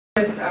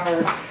With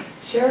our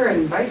chair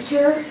and vice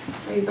chair,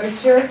 are you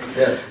vice chair?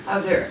 Yes.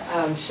 Of the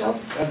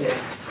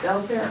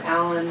Belfair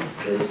Allyn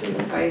Citizen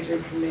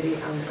Advisory Committee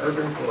on the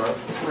Urban Growth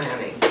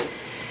Planning.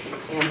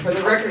 And for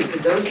the record, for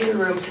those in the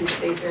room, please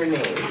state their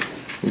names.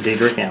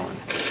 Dedrick Allen.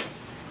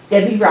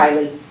 Debbie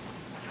Riley.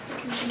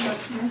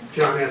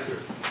 John Ether.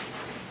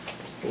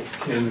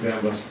 Ken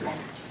Van Busker.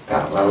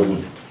 Pat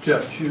Loudon.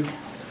 Jeff Chu.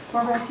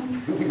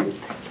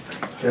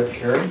 Jeff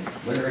Carey.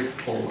 Larry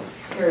Fuller.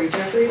 Terry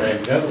Jeffries.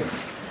 Brad Devlin.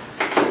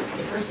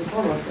 First and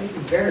foremost, thank you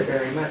very,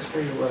 very much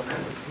for your work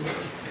on this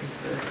committee.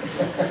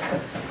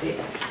 The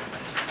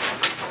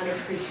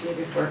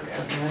unappreciated work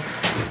of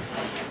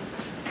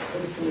the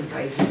Citizen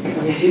Advisory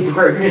Committee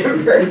board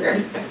member.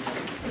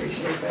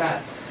 Appreciate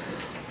that.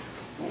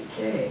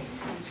 Okay,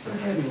 let's go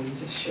ahead and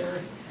just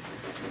share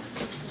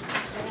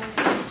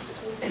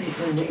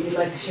anything that you'd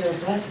like to share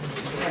with us.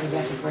 We have a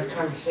back and forth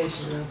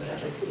conversation though, but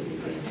I'd like to give you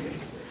the entry.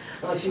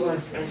 Unless you want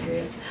to stand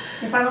here.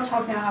 If I don't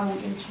talk now, I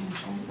won't get a chance.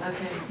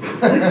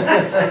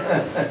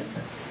 Okay.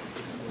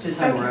 She's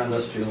hung around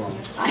us too long.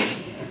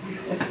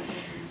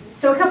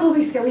 So a couple of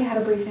weeks ago, we had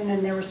a briefing,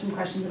 and there were some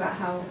questions about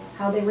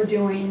how they were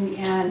doing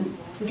and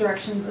the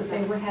directions that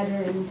they were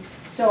headed. And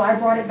so I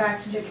brought it back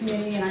to the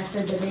committee, and I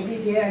said that maybe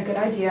it'd be a good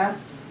idea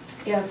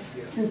if,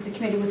 since the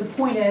committee was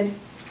appointed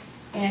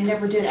and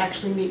never did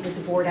actually meet with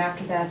the board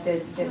after that,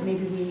 that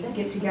maybe we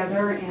get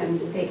together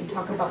and they can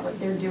talk about what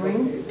they're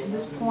doing to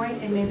this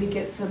point and maybe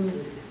get some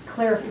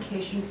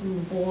clarification from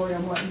the board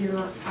on what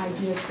your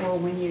ideas were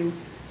when you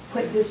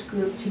put this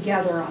group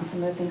together on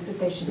some of the things that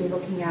they should be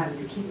looking at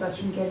to keep us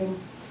from getting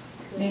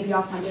maybe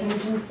off on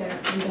tangents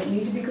that we don't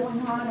need to be going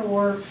on,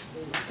 or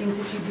things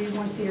that you do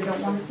want to see or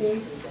don't want to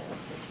see.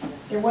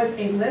 There was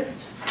a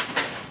list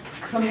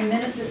from the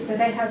minutes that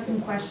they had some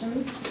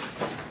questions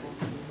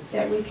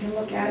that we can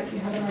look at if you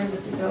haven't already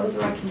looked at those,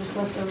 or I can just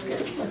let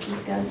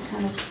these guys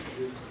kind of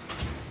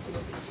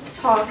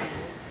talk.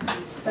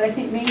 But I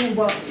think mainly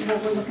what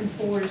we're looking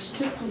for is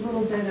just a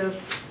little bit of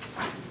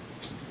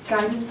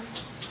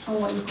guidance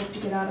on what you hope to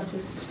get out of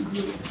this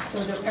group,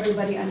 so that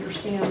everybody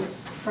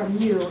understands from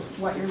you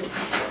what you're looking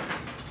for.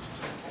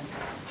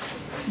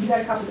 You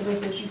got a copy of the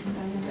resolution from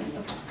Diane, right?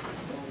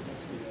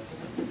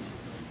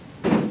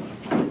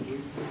 Okay.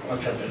 I'll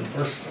jump in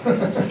first.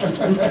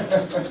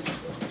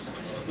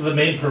 The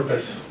main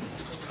purpose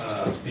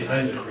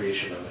behind the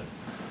creation of it,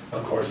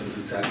 of course, is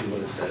exactly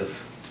what it says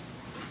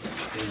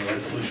in the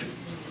resolution.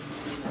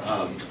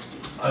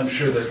 I'm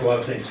sure there's a lot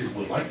of things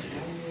people would like to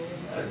do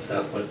and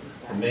stuff, but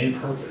the main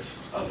purpose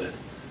of it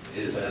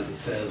is, as it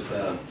says,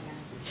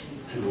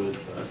 to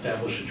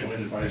establish a joint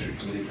advisory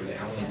committee for the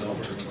Allyn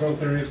Belfair urban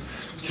growth areas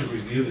to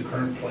review the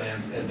current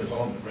plans and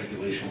development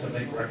regulations and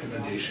make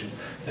recommendations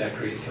that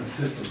create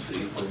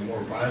consistency for a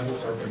more viable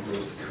urban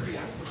growth area,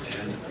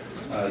 and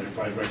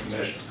provide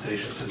recommendations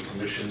to the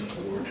commission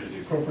or to the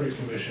appropriate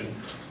commission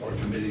or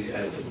committee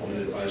as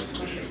appointed by the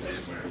commissioners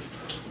and mayors.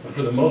 But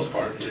for the most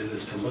part, it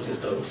is to look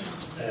at those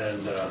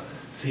and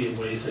see in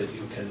ways that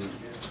you can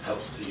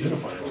help to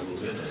unify it a little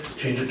bit,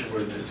 change it to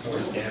where it's more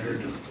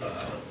standard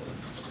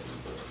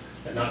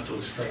and not so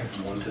extreme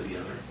from one to the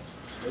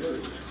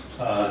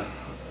other.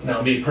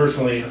 Now, me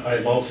personally,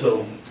 I'm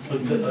also,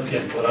 but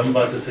again, what I'm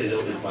about to say though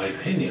is my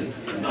opinion,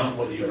 not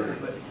what you were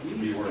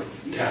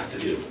tasked to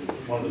do.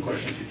 One of the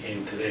questions you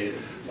came today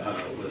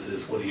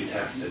was what are you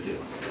tasked to do?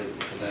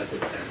 So that's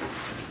what tasked.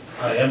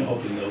 I am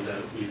hoping though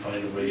that we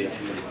find a way to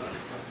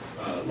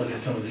look at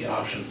some of the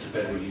options to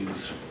better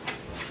use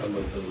some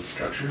of those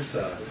structures.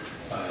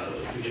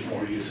 If we get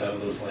more use out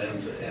of those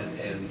lands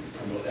and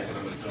promote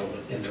economic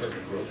development in the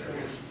urban growth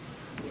areas.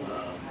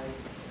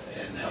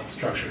 And help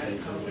structure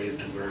things in a way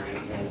to where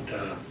it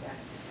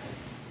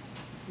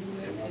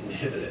won't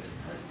inhibit it.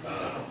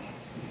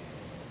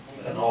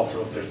 And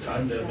also, if there's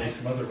time, to make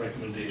some other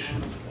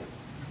recommendations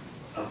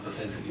of the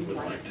things that you would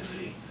like to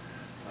see.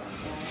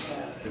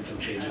 And some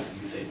changes that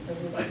you think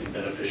might be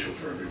beneficial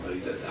for everybody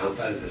that's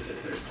outside of this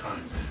if there's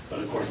time. But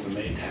of course, the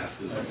main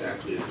task is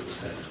exactly as it was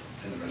said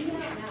in the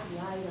resolution.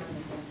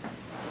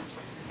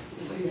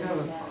 So you have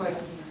a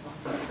question?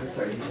 I'm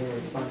sorry, you can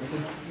respond to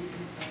me.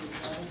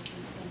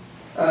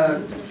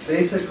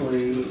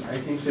 Basically, I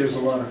think there's a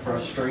lot of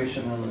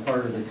frustration on the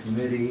part of the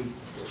committee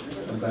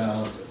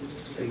about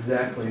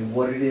exactly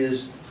what it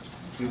is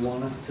you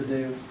want us to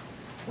do.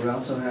 We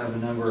also have a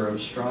number of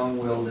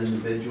strong-willed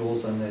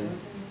individuals on the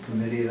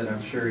committee that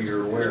I'm sure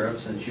you're aware of,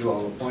 since you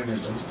all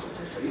appointed them.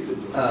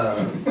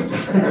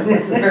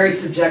 It's a very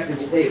subjective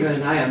statement,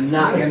 and I am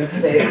not going to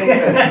say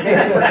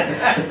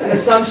an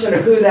assumption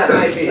of who that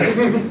might be.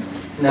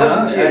 No,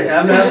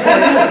 I'm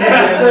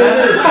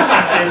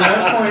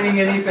not pointing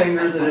any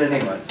fingers at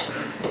anyone.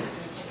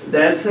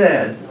 That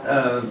said,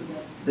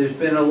 there's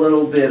been a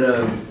little bit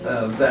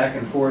of back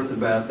and forth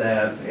about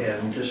that,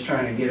 and just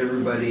trying to get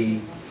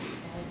everybody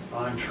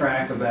on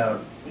track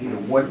about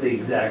what the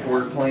exact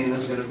work plan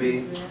is going to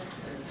be.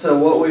 So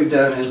what we've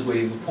done is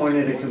we've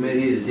appointed a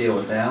committee to deal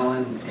with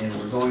Allyn, and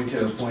we're going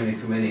to appoint a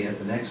committee at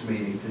the next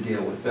meeting to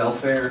deal with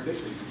Belfair.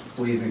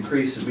 We've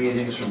increased the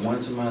meetings from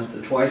once a month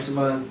to twice a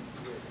month.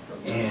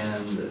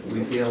 And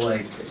we feel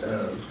like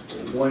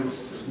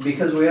once,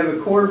 because we have a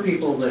core of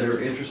people that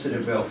are interested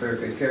in Belfair,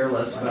 could care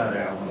less about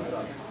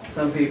Allyn.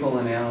 Some people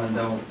in Allyn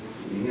don't,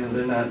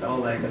 they're not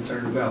all that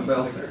concerned about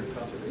Belfair.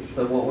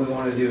 So what we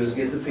want to do is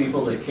get the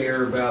people that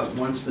care about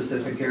one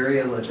specific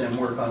area, let them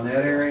work on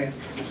that area,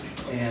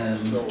 and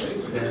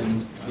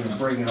then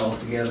bring it all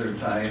together and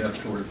tie it up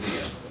towards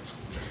the end.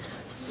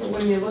 So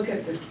when you look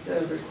at the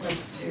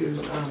request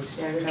to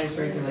standardize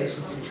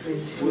regulations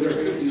between the two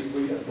areas,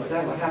 is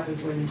that what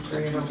happens when you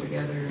bring it all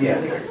together and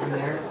Yes. take it from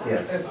there?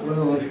 Yes.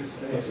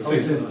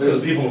 So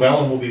the people of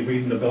Allyn will be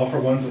reading the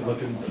Belfair ones and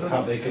looking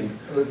how they can,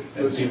 and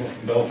the people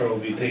from Belfair will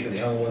be taking the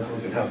Allyn ones and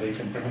looking how they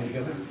can bring them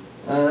together?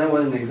 That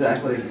wasn't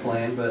exactly the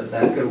plan, but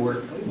that could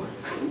work.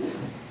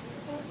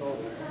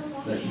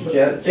 But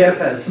Jeff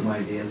has some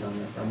ideas on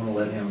this. I'm gonna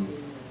let him.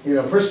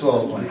 First of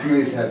all, the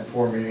committee's had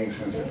 4 meetings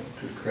since it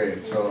was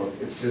created, so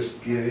it's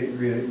just getting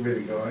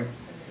really going.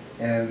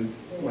 And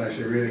when I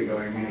say really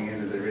going, meaning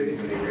into the really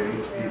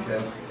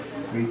details.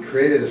 We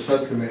created a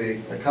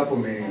subcommittee a couple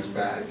meetings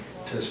back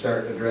to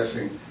start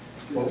addressing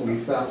what we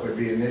thought would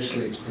be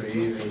initially pretty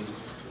easy.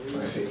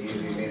 When I say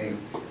easy, meaning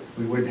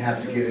we wouldn't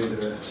have to get into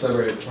the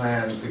subarea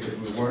plans because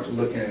we weren't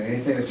looking at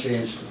anything to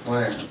change the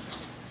plans.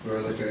 We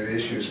were looking at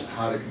issues of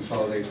how to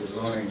consolidate the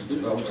zoning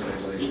development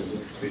regulations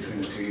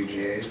between the 2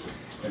 UGAs.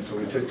 And so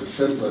we took the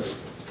simplest,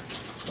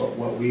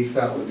 what we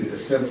felt would be the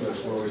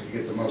simplest, where we could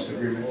get the most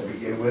agreement to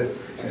begin with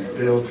and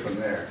build from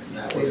there. And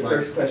that So was your like,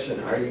 first question,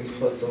 are you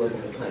supposed to look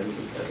at the plans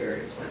and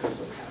sub-area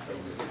plans?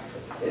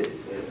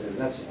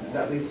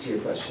 That leads to your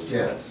question to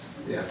Yeah. us.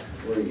 yeah.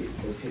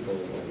 Those people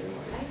are wondering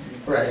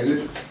why. Right,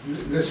 and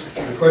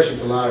the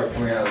questions a lot are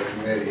coming out of the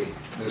committee.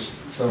 There's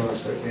some of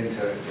us that are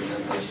into it, and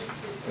then there's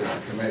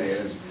the committee.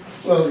 And it's,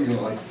 well,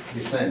 like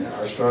he's saying, there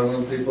are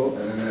strong-willed people,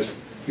 and then there's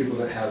people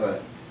that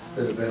have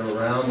been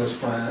around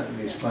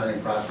these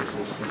planning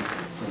processes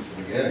since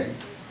the beginning,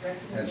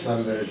 and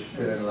some that have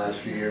been in the last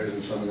few years,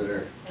 and some that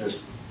are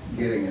just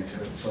getting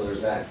into it. So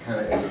there's that kind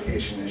of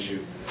education issue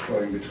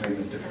going between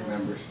the different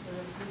members.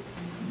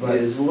 But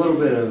there's a little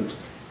bit of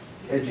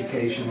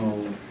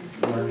educational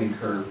learning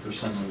curve for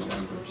some of the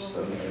members,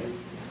 so.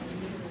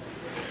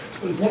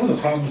 But one of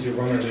the problems you're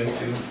running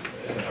into,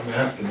 and I'm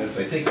asking this,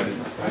 I think I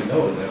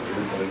know that it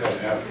is, but I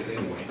gotta ask it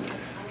anyway,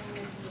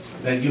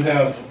 that you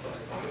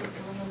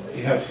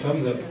have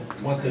some that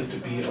want this to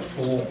be a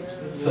full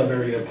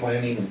sub-area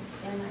planning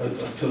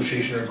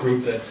association or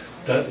group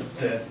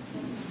that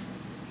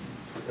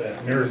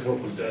mirrors what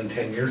was done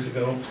 10 years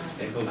ago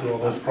and go through all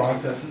those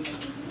processes.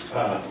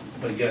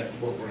 But yet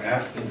what we're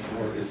asking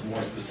for is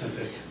more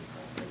specific,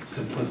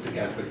 simplistic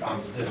aspect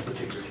on this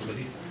particular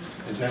committee.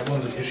 Is that one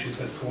of the issues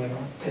that's going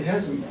on? It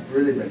hasn't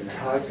really been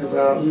talked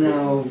about.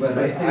 No, but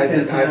I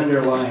think that's an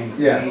underlying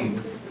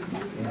theme.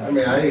 I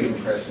mean, I even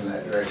press in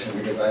that direction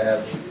because I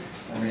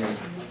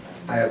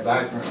have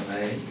background.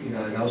 I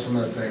know some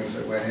of the things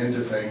that went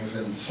into things,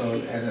 and so,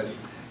 and as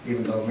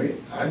even though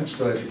I'm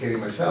still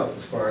educating myself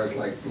as far as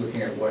like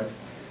looking at what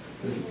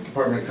the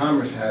Department of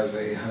Commerce has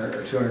a 100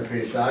 or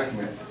 200-page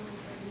document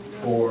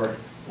for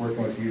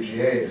working with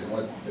UGAs and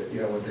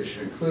what they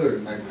should include,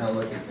 and I kind of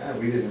look at, God,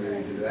 we didn't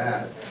really do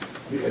that.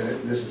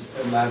 And this is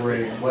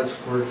elaborating what's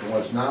worked and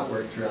what's not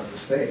worked throughout the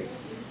state,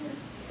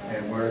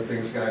 and where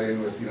things got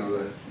in with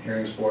the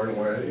hearings board and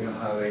where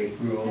how they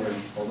ruled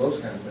and all those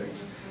kind of things.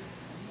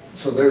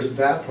 So there's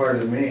that part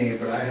of me,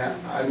 but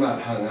I'm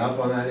not hung up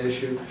on that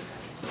issue.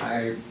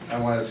 I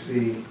want to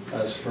see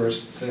us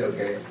first say,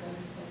 okay,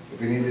 if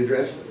we need to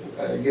address it.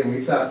 Again,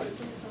 we thought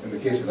in the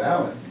case of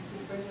Allyn,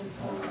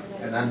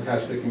 and I'm kind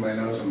of sticking my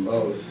nose in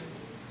both,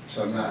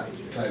 so I'm not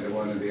tied to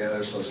one or the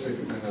other, so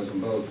sticking my nose in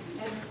both.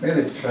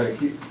 Mainly to try to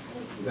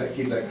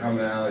keep that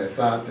commonality. I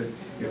thought that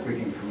if we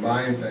can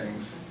combine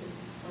things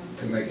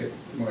to make it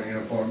more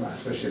uniform,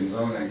 especially in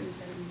zoning,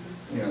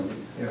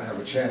 have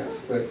a chance.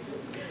 But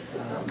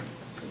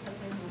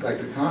like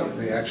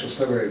the actual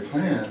sub-area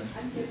plans,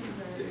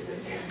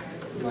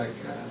 like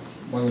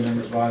one of the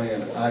members, Bonnie,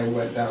 and I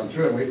went down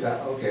through it, and we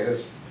thought, okay,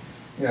 that's,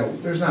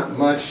 there's not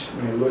much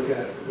when you look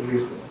at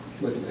least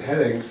look at the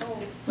headings.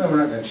 No, we're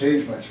not going to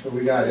change much, but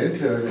we got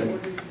into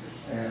it,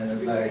 and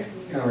as I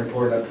kind of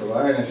reported up the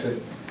line, I said,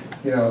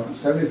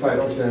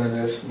 75% of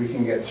this we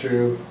can get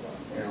through.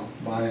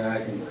 Bonnie and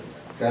I can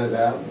vet it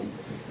out and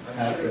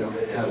have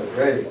it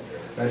ready.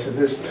 But I said,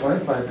 there's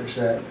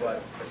 25%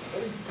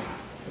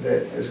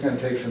 that is going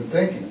to take some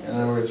thinking. In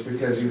other words,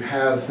 because you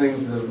have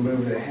things that have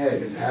moved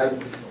ahead. You've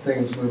had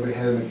things move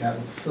ahead in the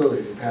capital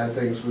facility. You've had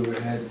things move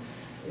ahead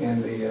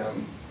in the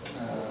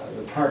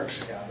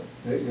parks,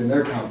 in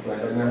their comp plan,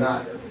 and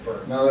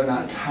they're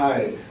not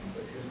tied.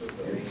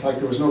 It's like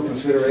there was no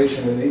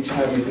consideration, and each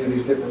time we do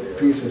these different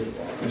pieces,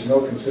 there's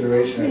no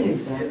consideration. Give me an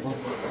example.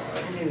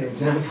 I need an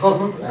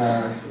example.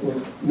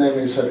 Name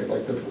me a subject,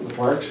 like the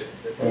parks,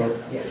 or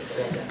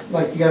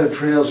like you got a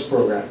trails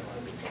program.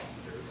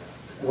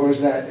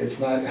 Where's that? It's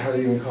not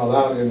hardly even called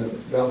out in the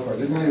Belfair.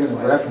 There's not even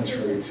a reference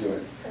really to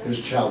it.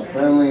 There's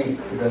child-friendly,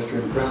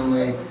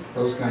 pedestrian-friendly,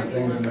 those kind of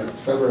things in the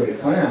sub-area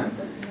plan,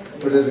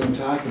 but it doesn't even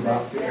talk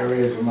about the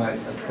areas you might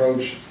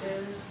approach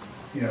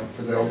you know,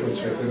 for the open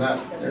space, they're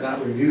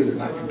not reviewed, they're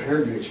not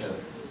compared to each other.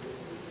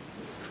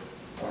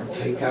 Or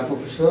take capital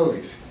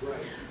facilities.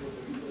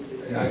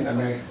 You know, I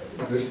mean,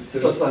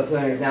 So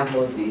an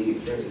example would be,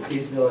 there's a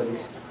feasibility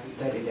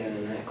study done,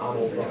 and I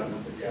honestly don't know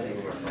if it's sitting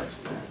in our parks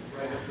plan.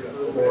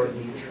 Or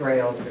the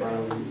trail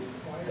from,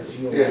 as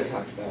you and I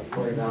talked about,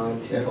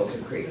 Portagon to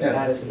Fulton Creek. Yeah.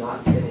 That is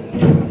not sitting in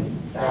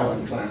the Allen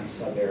Allyn plan.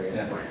 sub-area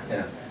Yeah, plan.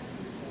 yeah.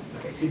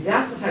 Okay, see,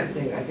 that's the type of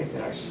thing I think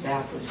that our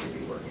staff should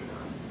be working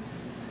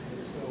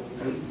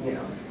on. You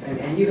know,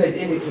 and you had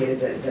indicated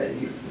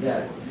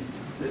that,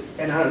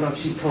 and I don't know if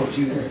she's told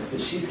you this,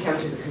 but she's come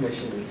to the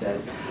commission and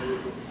said,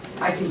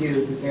 I can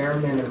do the bare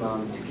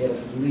minimum to get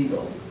us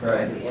legal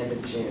by the end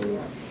of June,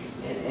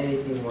 and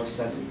anything more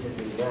substantive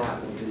than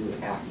that we'll do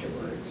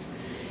afterwards.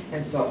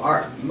 And so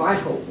my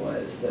hope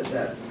was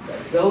that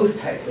those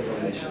types of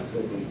omissions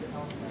would be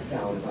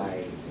found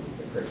by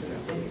the person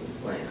updating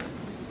the plan,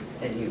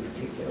 and you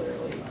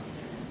particularly,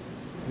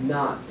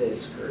 not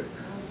this group.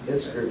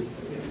 This group.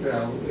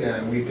 Well, yeah,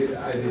 and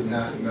I did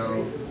not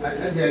know,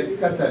 I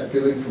got that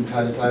feeling from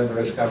time to time in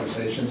various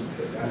conversations,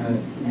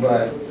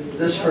 but.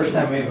 This is the first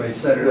time anybody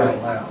said it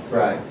out loud.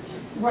 Right.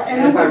 Right,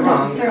 And and I if I'm wouldn't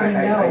wrong, necessarily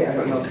I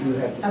don't know know if you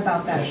have.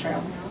 about that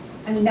trail.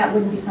 I mean, that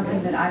wouldn't be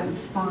something that I would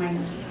find.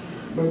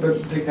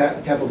 But take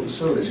capital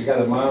facilities, you got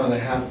 1.5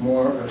 miles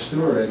more of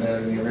sewer in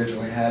there than you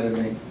originally had in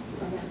the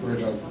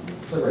original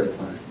slip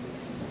plan.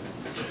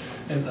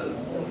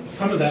 And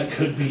some of that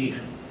could be,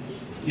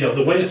 you know,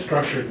 the way it's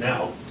structured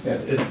now, Yeah.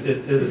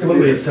 it's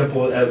literally as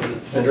simple as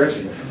it's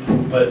Addressing it.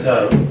 But,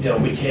 you know,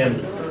 we can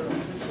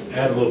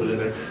add a little bit in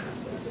there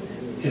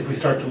if we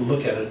start to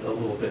look at it a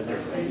little bit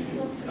differently.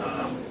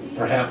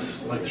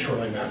 Perhaps like the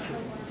shoreline master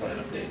plan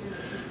update.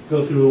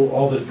 Go through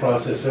all this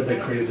process, everybody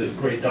created this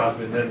great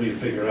document, then we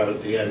figure out at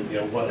the end, you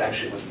know, what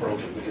actually was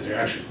broken, because you're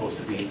actually supposed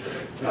to be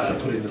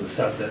putting in the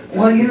stuff that.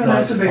 Well, you is know, not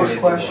that's the biggest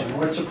part of question.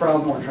 What's the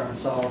problem we're trying to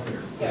solve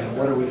here? And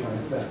what are we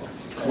trying to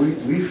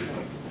fix?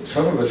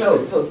 Some of us.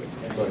 So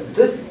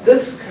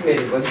this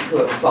committee was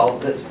to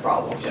solve this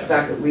problem. The Yes.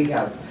 fact that we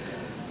have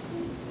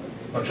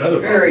Bunch of other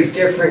very problems.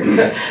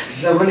 different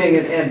zoning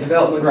and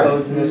development Right.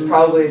 codes, and there's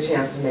probably a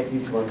chance to make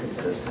these more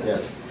consistent.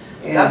 Yes.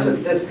 And that's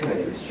what this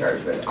committee was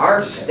charged with.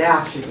 Our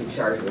staff should be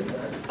charged with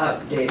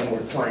updating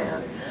the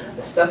plan.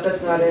 The stuff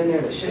that's not in there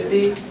that should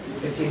be,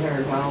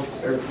 1,500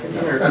 miles or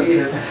 1,500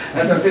 feet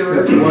of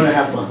sewer,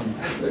 1.5 miles.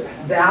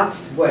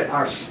 that's what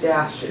our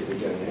staff should be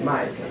doing, in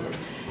my opinion.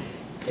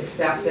 If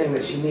staff's saying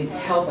that she needs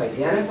help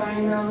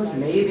identifying those,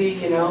 maybe,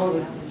 you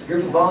know, the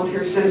group of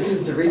volunteer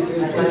citizens to read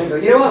through the plan and go,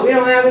 you know what, we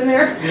don't have in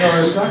there? You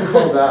know, it's not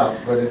called out,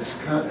 but it's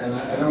kind, and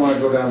I don't want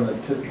to go down the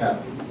tip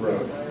cap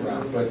route,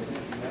 but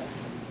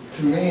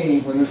to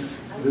me, when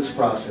this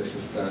process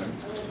is done,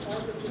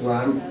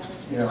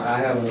 what I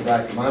have in the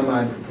back of my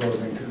mind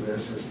proposing to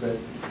this is that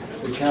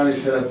the county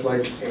set up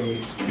like a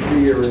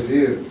 3-year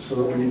review, so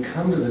that when you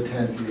come to the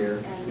 10th year,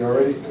 you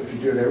already, if you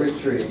do it every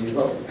 3, you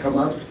come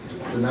up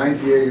the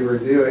 9th year you're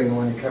reviewing, and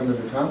when you come to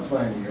the comp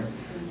plan year,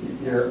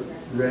 you're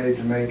ready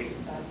to make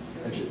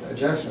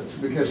adjustments.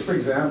 Because, for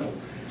example,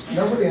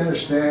 nobody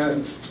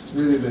understands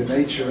really the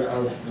nature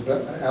of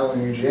the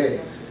Allyn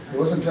UGA. It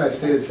wasn't until I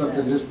stated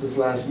something just this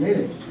last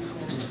meeting.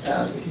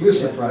 He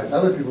was surprised,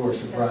 other people were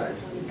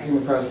surprised, came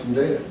across some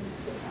data.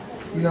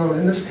 You know,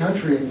 in this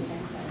country,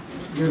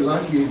 you're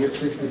lucky to get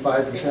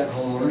 65%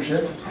 home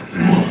ownership,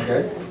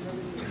 okay?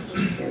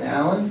 In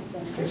Allyn,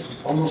 it's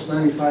almost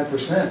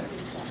 95%.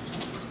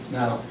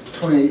 Now,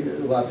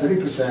 about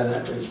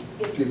 30% is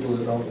people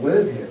that don't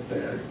live here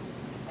there.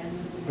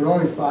 But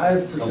only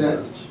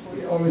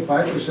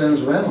 5%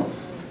 is rentals.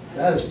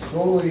 That is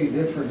totally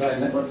different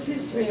dynamic. Well, it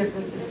seems to me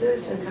if the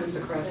citizen comes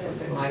across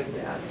something like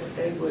that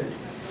they would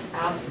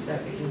ask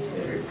that be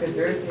considered, because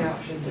there is the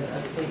option to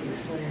update your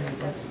plan,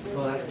 that's the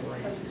land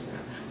use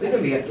map. We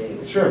can be updating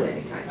this Sure. plan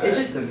anytime. It's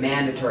just the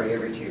mandatory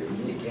every 2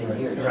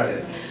 years.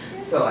 Right.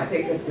 So I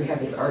think if we have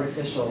this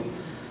artificial,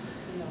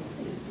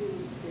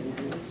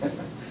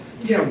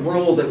 you know,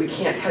 rule that we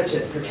can't touch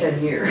it for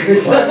 10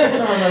 years. No,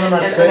 I'm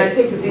not And saying. I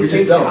think that we these just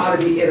things don't. ought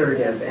to be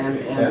iterative,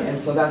 Yeah. and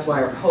so that's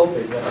why our hope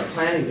is that our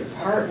planning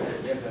department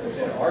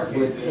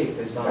would take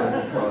this on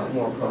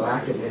more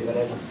proactively, but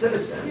as a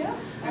citizen,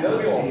 I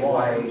don't see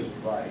why,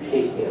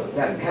 you know,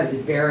 that has a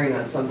bearing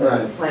on something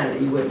in the plan,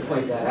 that you wouldn't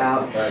point that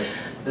out. Right.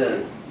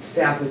 The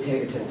staff would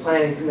take it to the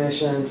planning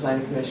commission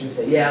would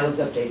say, yeah, let's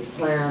update the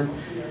plan.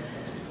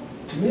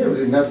 To me, it would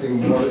be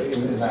nothing more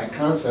in that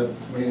concept,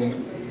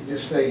 meaning,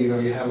 just say, you know,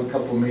 you have a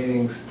couple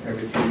meetings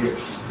every 3 years,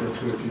 just go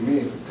through a few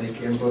meetings and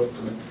take input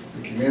from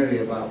the community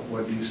about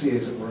what you see,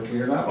 is it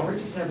working or not? Or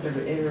just have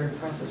an iterative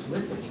process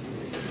with the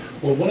community.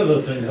 Well, one of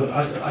the things that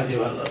I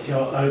think about, you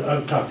know,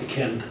 I've talked to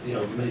Ken, you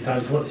know, many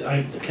times,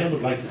 Ken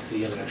would like to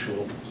see an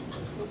actual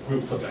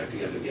group put back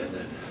together again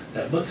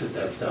that looks at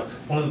that stuff.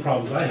 One of the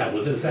problems I have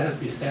with it is that has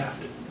to be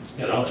staffed,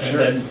 you know, and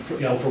then,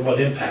 you know, for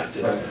what impact.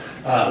 Right.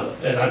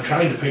 And I'm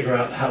trying to figure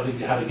out how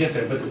to get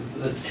there, but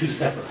it's 2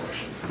 separate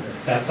questions.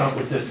 That's not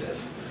what this is.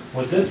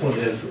 What this one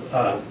is,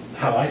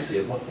 how I see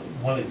it,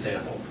 one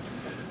example.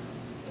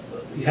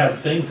 you have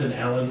things in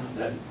Allyn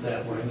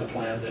that were in the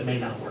plan that may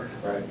not work.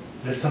 Right.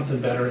 There's something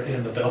better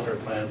in the Belfair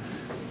plan.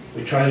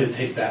 We try to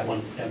take that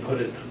one and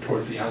put it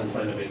towards the Allyn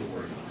plan to make it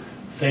work.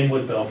 Same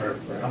with Belfair.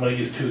 I'm gonna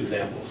use two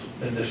examples,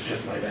 and this is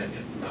just my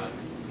opinion, not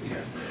you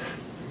guys.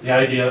 The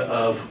idea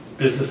of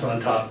business on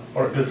top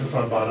or business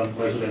on bottom,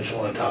 residential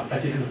on top, I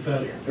think is a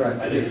failure. Right.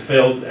 I think it's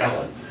failed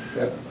Allyn.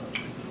 Yep.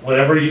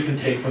 Whatever you can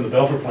take from the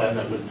Belfair plan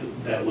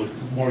that would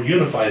more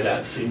unify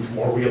that seems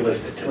more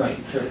realistic to me. Right,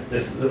 sure.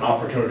 This is an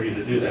opportunity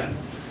to do that.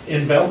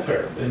 In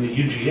Belfair, in the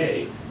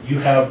UGA, you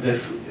have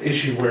this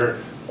issue where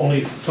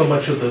only so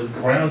much of the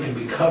ground can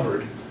be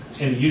covered.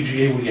 In the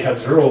UGA, when you have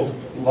zero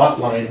lot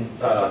line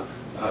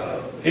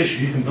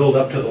issue, you can build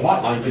up to the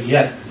lot line, but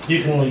yet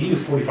you can only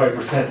use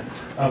 45%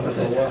 of the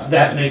thing.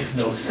 That makes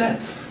no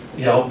sense.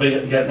 You know,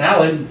 but yet in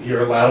Allyn,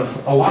 you're allowed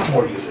a lot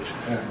more usage.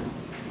 Yeah.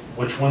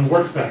 Which one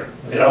works better?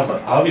 You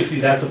know, obviously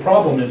that's a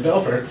problem in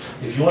Belfair.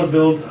 If you want to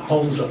build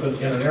homes up in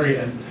an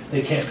area and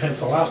they can't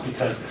pencil out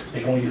because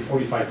they can only use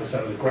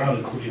 45% of the ground,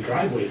 including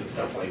driveways and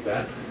stuff like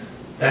that,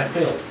 that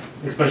failed.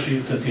 Especially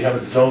since you have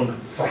it zoned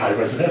for high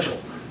residential.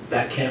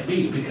 That can't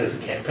be because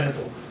it can't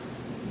pencil.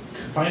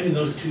 Finding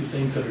those two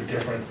things that are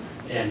different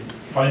and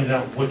finding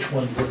out which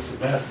one works the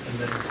best and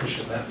then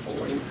pushing that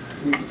forward.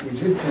 We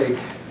did take,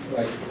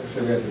 like I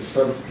said, we had the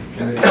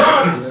subcommittee,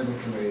 the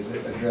committee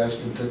that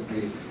addressed and took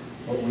the,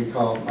 what we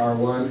call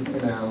R1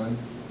 in Allyn,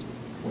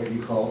 what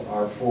you call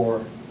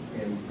R4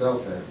 in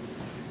Belfair.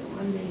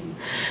 One name.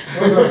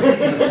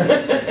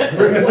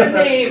 One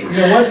name. You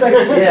know,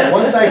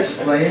 once I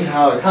explained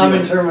how it Common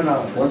came,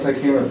 terminology. once I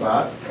came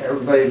about,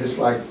 everybody just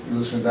like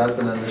loosened up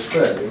and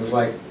understood. It was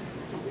like,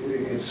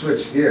 it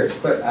switched gears,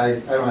 but I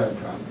don't have a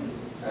problem.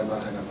 I'm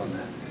not hung up on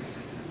that.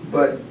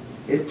 But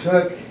it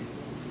took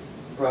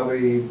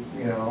probably,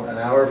 you know, an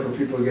hour for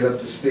people to get up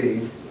to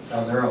speed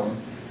on their own,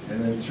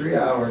 and then 3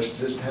 hours to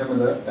just hammer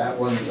that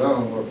one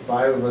zone where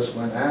 5 of us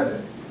went at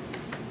it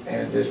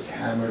and just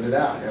hammered it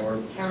out, and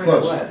we're Hammered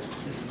close. what?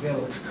 Just to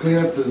go. Clean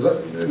up the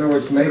zone, in other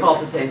words, make. Call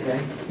it the same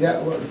thing. Yeah,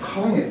 well,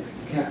 calling it,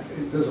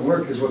 it doesn't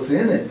work, because what's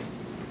in it,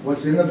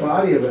 what's in the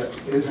body of it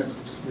isn't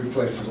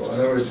replaceable. In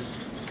other words,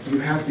 you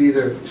have to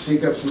either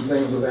sync up some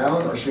things with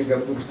Allyn or sync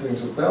up some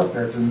things with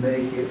Belfair to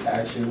make it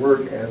actually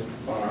work as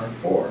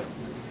R4.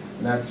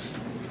 And that's,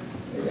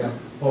 yeah.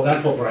 Well,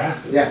 that's what we're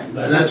asking. Yeah, and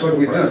that's what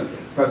we we're do. asking.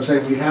 But I'm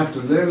saying we have to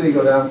literally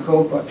go down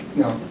code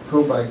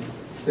by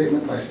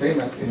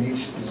statement in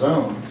each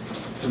zone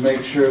to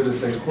make sure that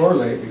they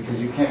correlate, because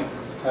you can't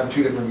have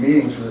 2 different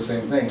meetings for the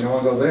same thing. You don't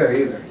want to go there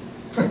either.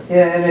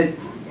 Yeah, and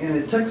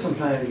it took some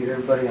time to get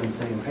everybody on the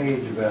same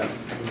page about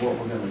what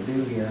we're gonna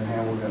do here and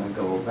how we're gonna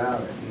go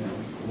about it, you know,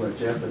 what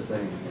Jeff is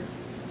saying here.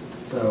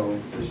 So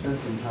there's been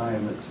some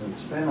time that's been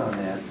spent on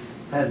that,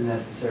 hadn't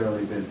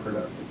necessarily been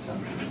productive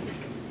time.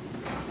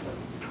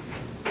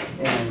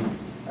 And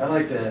I'd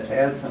like to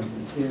add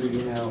something too,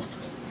 you know,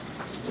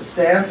 the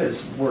staff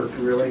has worked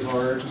really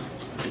hard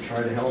to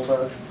try to help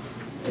us.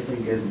 I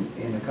think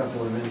in a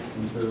couple of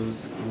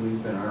instances,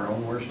 we've been our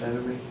own worst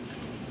enemy.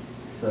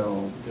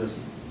 So just,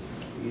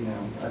 you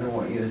know, I don't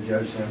want you to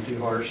judge them too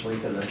harshly,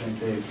 because I think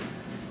they've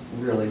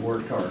really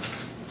worked hard.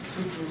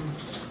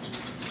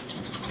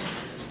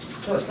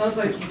 So it sounds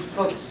like you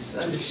folks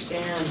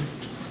understand.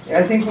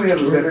 I think we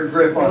have a better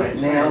grip on it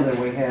now than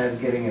we had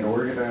getting it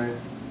organized.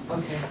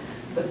 Okay,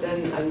 but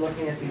then I'm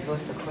looking at these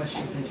lists of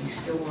questions, and do you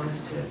still want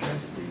us to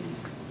address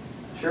these?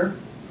 Sure.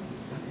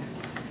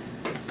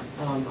 Okay.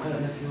 I don't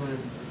know if you want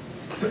to.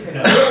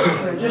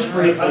 Just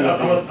briefly.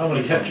 I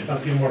want to catch a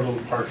few more little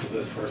parts of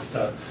this first.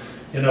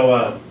 You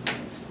know,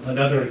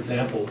 another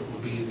example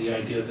would be the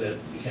idea that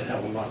you can't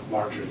have a lot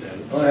larger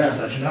than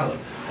such an Allyn.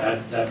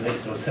 That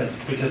makes no sense,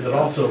 because it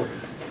also,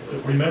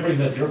 remembering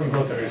that the urban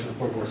growth areas is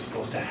where we're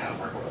supposed to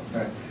have our growth.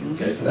 Right.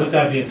 Okay, so with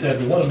that being said,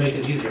 we want to make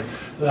it easier.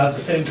 But at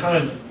the same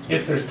time,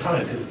 if there's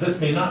time, because this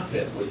may not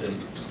fit within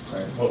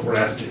what we're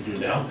asked to do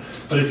now,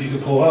 but if you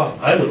could pull it off,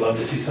 I would love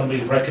to see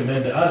somebody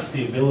recommend to us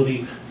the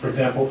ability, for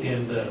example,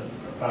 in the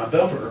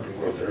Belfair urban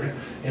growth area,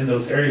 in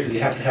those areas that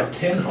you have to have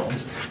 10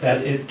 homes,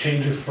 that it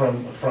changes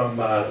from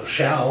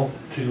shall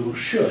to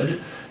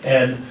should,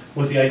 and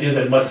with the idea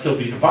that it must still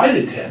be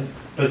divided 10,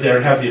 but they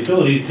have the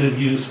ability to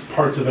use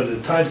parts of it at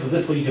a time, so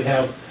this way you can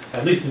have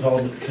at least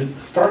development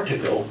can start to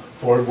go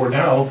forward. We're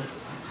now,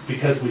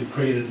 because we've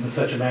created it in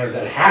such a manner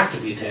that it has to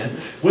be 10,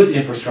 with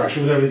infrastructure,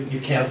 with everything, you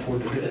can't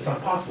afford to do it. It's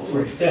not possible. So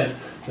instead,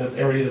 the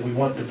area that we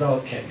want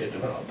developed can't get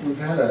developed. We've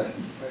had a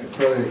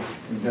fairly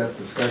in-depth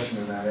discussion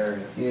in that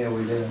area. Yeah,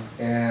 we did.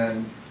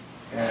 And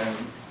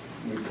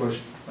we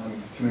pushed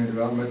on community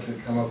development to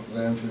come up with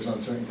answers on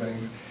certain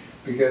things,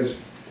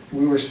 because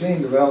we were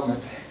seeing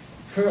development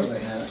currently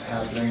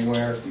happening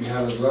where you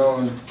have a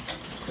zone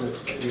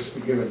just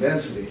to give a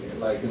density,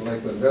 like in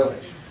Lakeland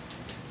Village.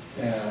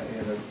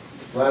 In the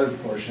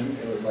platted portion,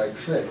 it was like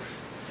 6.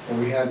 But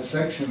we had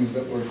sections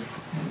that were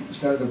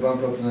starting to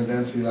bump up in the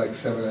density like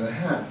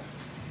 7.5.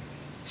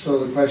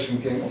 So the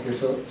question came, okay,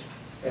 so,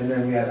 and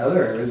then we had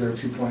other areas that were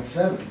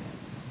 2.7.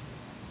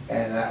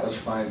 And that was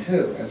fine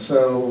too. And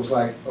so it was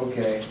like,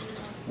 okay,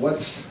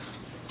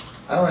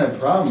 I don't have a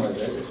problem with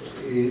it.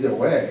 either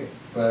way,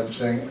 but I'm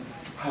saying,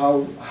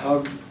 how,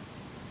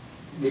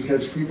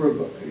 because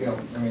people, you know,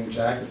 I mean,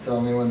 Jack is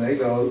telling me when they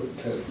go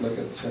to look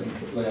at certain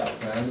layout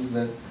plans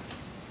that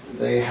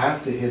they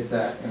have to hit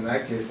that, in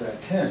that case,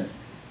 that 10,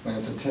 when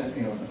it's a 10,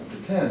 you know, up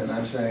to 10, and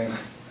I'm saying,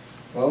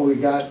 well, we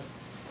got,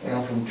 you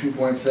know, from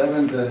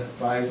 2.7 to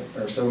 5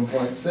 or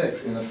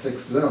 7.6 in a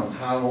 6 zone.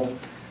 How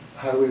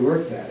do we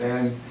work that?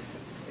 And,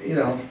 you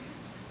know,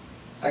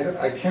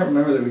 I can't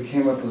remember that we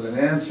came up with an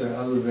answer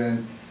other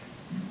than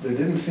there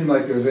didn't seem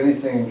like there was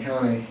anything in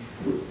county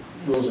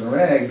rules and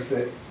regs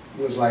that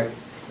was like,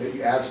 that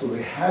you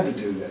absolutely had to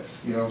do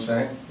this, you know what I'm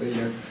saying? That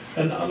you're,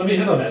 And let me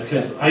hit on that,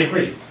 because I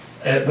agree,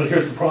 but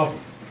here's the problem.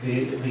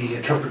 The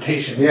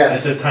interpretation Yes,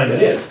 at this time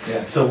it yes, is.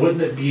 yes. So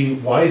wouldn't it be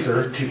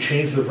wiser to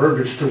change the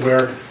verbiage to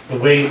where the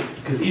way,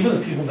 because even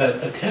the people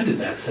that attended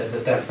that said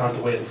that that's not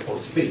the way it was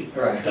supposed to be.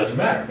 Right. Doesn't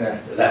matter.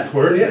 Yeah. That's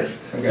where it is.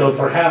 Okay. So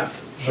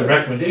perhaps the Sure.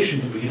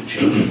 recommendation would be to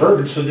change the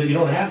verbiage so that you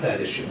don't have that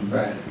issue.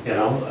 right, You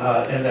know,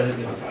 and then it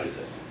unifies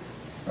it.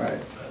 right.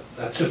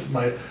 That's just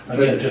my,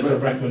 again, just a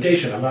but-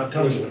 recommendation. I'm not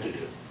telling you what to do.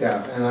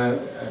 Yeah, and I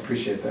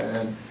appreciate that.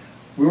 And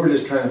we were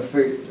just trying to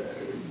figure,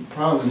 the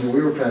problem that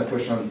we were trying to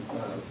push on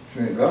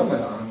community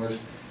development on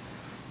was,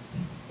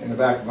 in the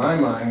back of my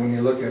mind, when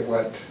you look at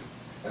what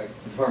like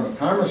the Department of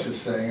Commerce is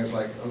saying, is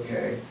like,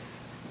 okay,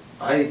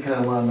 I kind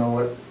of want to know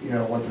what, you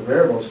know, what the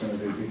variable is going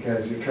to be,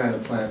 because you're trying to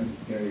plan,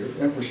 you know, your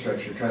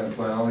infrastructure, you're trying to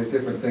plan all these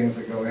different things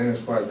that go in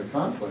as part of the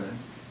comp plan,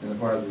 and a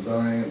part of the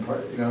zoning, and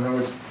part, you know, in other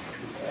words,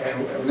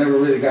 and we never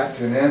really got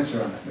to an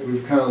answer on it.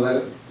 We've kind of let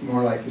it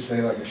more like you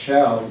say, like a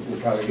shall.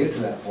 We'll probably get to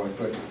that point,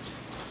 but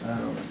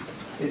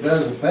it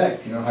does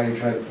affect, you know, how you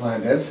try to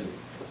plan density.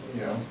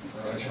 You know,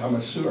 how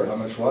much sewer, how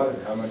much water,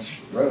 how much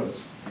roads,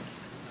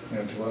 you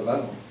know, to what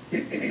level.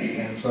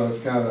 And so it's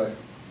kind of a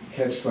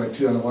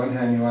catch-22. On the one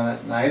hand, you want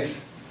it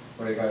nice,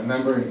 where you got a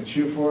number you can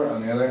shoot for.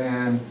 On the other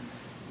hand,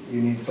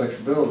 you need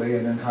flexibility,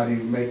 and then how do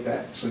you make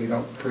that so you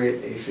don't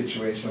create a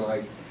situation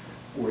like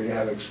where you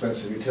have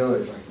expensive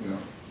utilities, like, you know,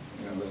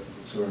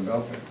 the sewer and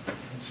Belfair.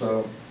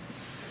 So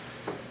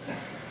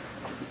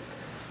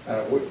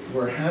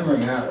we're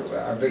hammering out.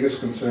 Our biggest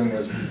concern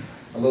was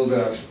a little bit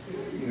of,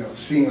 you know,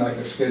 seeing like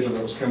a schedule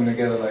that was coming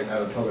together like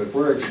out of Public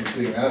Works and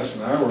seeing us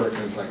and our work,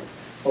 and it's like,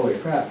 holy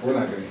crap, we're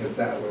not going to hit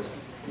that with,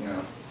 you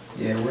know.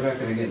 Yeah, we're not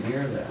gonna get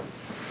near that.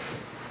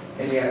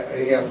 And yet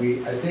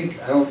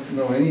I don't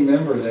know any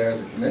member there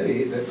of the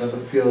committee that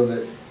doesn't feel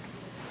that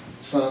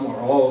some or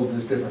all of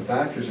these different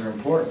factors are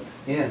important.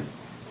 Yeah.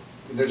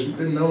 There's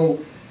been no,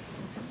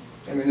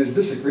 I mean, there's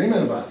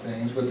disagreement about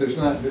things, but there's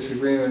not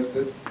disagreement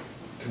that,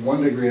 to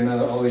one degree or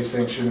another, all these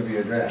things shouldn't be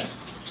addressed.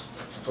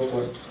 But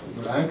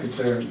what I'm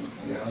concerned,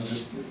 you know, is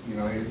just, you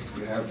know,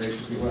 you have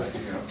basically what,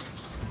 you know,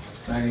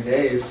 90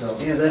 days till.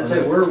 Yeah, that's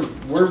it.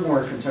 We're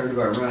more concerned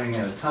about running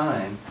out of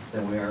time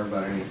than we are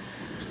about any.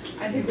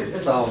 I think that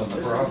this Solving the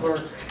is problem.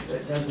 work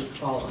that doesn't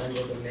fall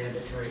under the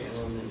mandatory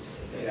elements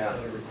that Yeah.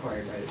 are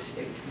required by the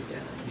state to be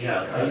done.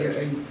 Yeah. Are you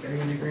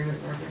in agreement,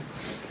 Roger?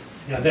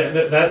 Yeah,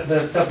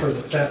 that stuff for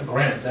that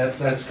grant,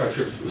 that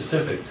structure is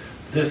specific.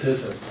 This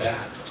isn't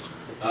that.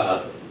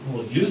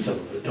 We'll use some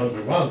of it, don't get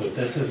me wrong, but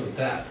this isn't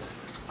that.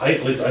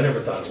 At least I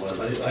never thought it was.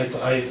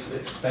 I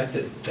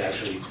expected to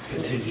actually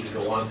continue to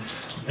go on.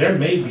 There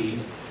may be,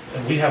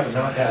 and we have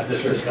not had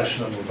this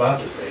discussion I'm about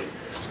to say,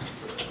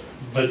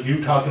 but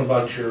you talking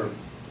about your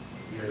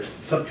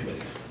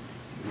subcommittees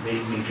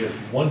made me just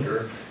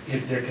wonder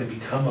if there can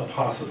become a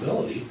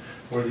possibility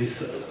where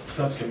these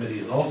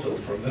subcommittees also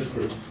from this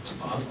group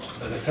on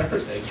a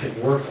separate thing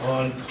can work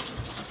on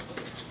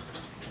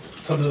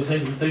some of the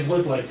things that they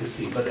would like to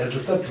see, but as a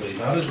subcommittee,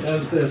 not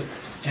as this,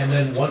 and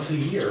then once a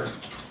year,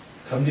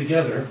 come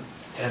together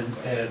and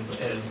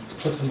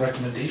put some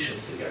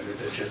recommendations together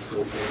that just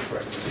go forward with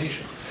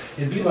recommendations.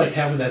 It'd be like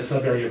having that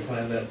sub-area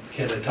plan that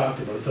Ken had talked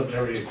about, a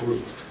sub-area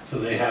group, so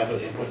they have an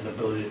input and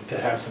ability to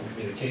have some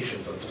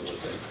communications on some of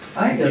those things.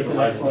 I think that's Keep an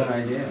alive excellent with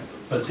it. idea.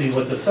 But see,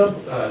 with the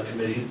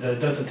subcommittee, that it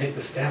doesn't take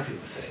the staffing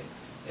the same,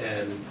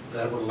 and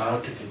that would allow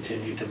it to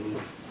continue to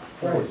move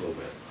forward a little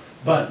bit,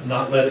 but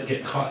not let it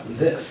get caught in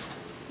this.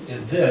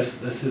 In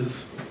this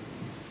is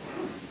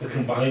the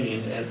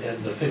combining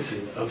and the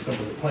fixing of some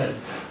of the plans.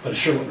 But it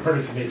sure wouldn't hurt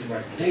if you made some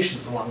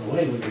recommendations along the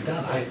way when you're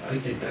done. I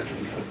think that's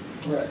good.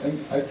 Right,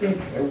 and I think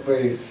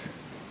everybody's,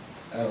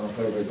 I don't know if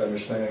everybody's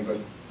understanding, but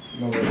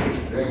nobody's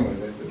disagreeing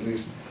with it, at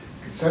least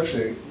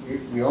conceptually.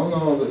 We all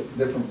know that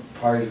different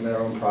parties in their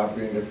own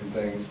property and different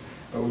things,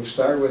 but we've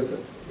started with,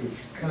 we've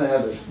kind of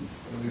had this,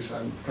 at least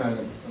I'm kind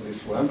of, at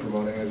least what I'm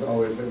promoting is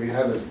always that we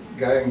have this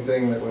guiding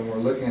thing that when we're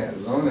looking at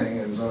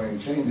zoning and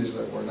zoning changes,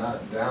 that we're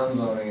not down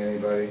zoning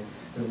anybody,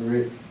 that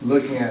we're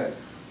looking at it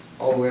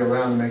all the way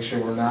around to make sure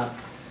we're not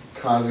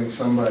causing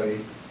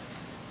somebody.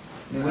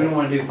 We don't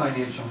want to do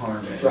financial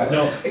harm. Right.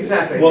 No,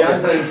 Exactly, Well-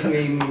 downzoning to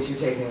me means you're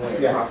taking away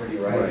your Yeah. property,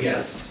 right? Right.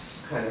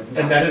 Yes. Kind of.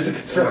 and that is a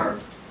concern.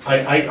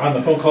 On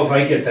the phone calls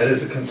I get, that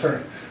is a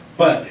concern.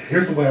 But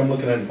here's the way I'm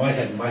looking at it in my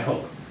head and my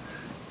hope.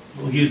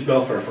 We'll use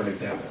Belfair for an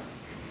example.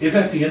 If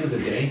at the end of the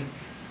day,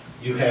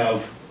 you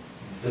have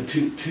the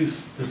two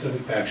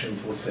specific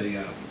factions, we'll say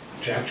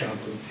Jack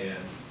Johnson and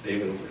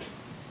David Overt,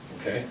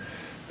 okay?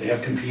 They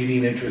have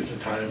competing interests at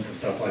times and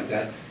stuff like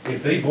that.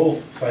 If they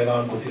both sign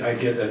on with the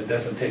idea that it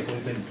doesn't take away,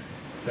 then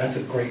that's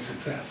a great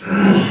success.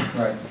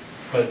 Right.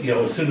 But, you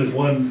know, as soon as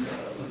one,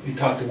 you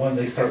talk to one,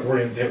 they start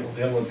worrying the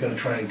other one's gonna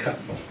try and cut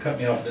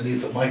me off the knee,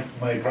 so my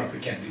property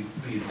can't be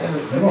And in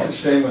it's the the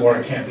same north, with. or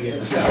it can't be in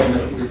the it's the same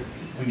south. with-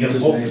 We get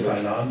them just both to neighbors.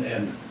 sign on,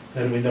 and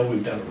then we know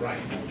we've done it right.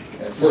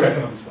 Yeah, it's For the same-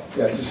 economic development.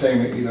 Yeah, it's the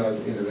same, you know, as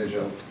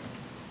individual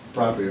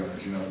property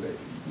owners, you know,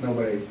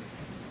 nobody,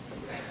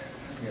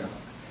 you know,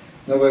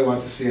 nobody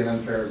wants to see an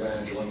unfair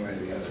advantage one way or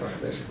the other,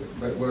 basically.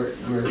 But we're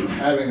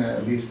having that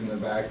at least in the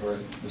back of our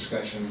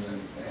discussions,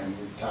 and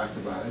we've talked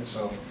about it,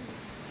 so,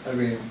 I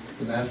mean,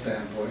 from that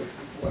standpoint,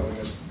 while we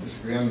just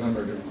disagree on a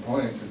number of different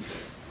points, it's,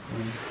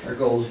 Our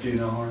goals do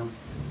no harm.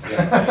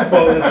 Yeah.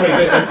 Well, that's what I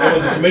said, and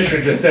what the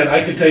commissioner just said,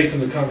 I could tell you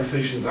some of the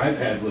conversations I've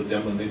had with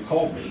them when they've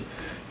called me,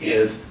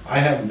 is I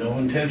have no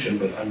intention,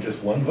 but I'm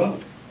just one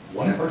vote,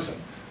 one person.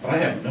 But I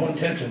have no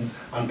intentions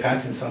on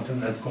passing something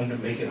that's going to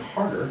make it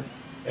harder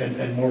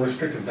and more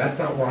restrictive. That's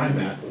not where I'm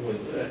at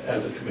with,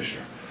 as a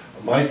commissioner.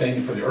 My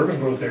thing for the urban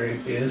growth area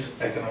is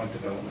economic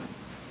development.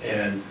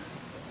 And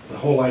the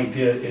whole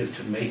idea is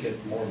to make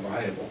it more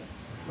viable.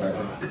 right.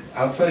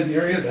 Outside the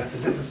area, that's a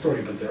different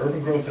story, but the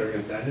urban growth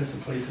areas, that is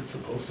the place it's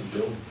supposed to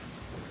build.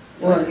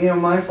 Well, you know,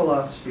 my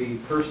philosophy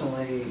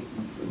personally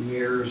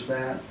mirrors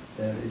that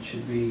it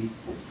should be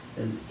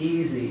as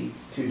easy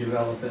to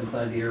develop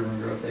inside the urban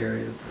growth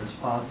areas as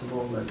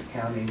possible, that the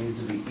county needs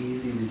to be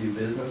easy to do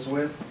business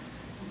with,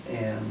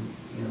 and,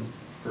 you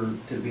know,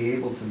 to be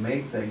able to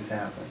make things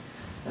happen.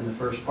 And the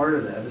first part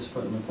of that is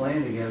putting the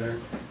plan together,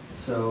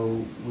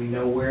 so we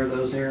know where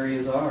those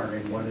areas are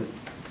and what it,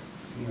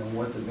 you know,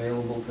 what's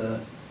available to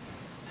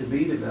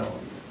be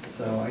developed.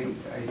 So I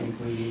think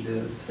we need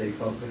to stay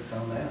focused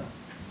on that.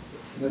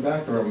 In the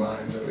back of our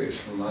minds, at least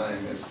for mine,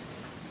 is,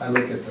 I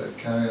look at the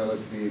county, I look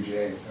at the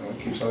UGAs, and what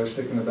keeps always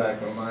sticking in the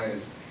back of my mind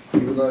is,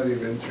 even though they've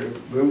been through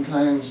boom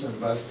times and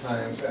bust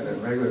times and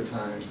then regular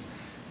times,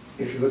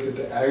 if you look at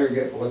the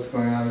aggregate, what's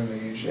going on in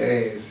the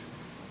UGAs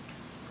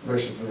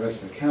versus the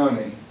rest of the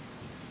county,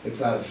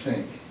 it's out of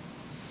sync.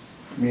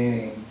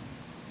 Meaning,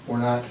 we're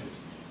not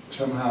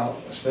somehow,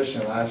 especially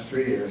in the last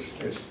 3 years,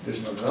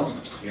 there's no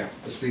development. Yeah.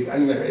 To speak, I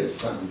mean, there is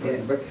some, Yeah.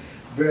 but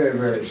very,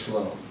 very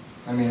slow.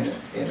 I mean,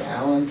 in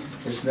Allyn,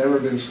 it's never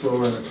been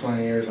slower in the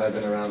 20 years I've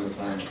been around the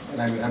planet.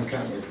 And I mean, I'm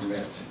counting the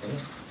permits.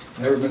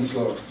 Never been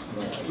slower in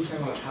the Are you last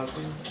talking about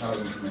housing?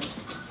 housing permits.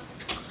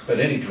 But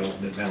any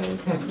development now.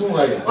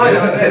 Well, yeah. I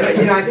know, but,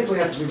 you know, I think we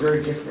have to be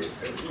very different.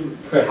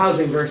 Fair.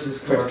 Housing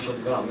versus commercial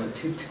development,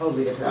 two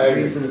totally I different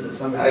agree. reasons that I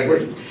somebody agree.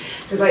 wouldn't.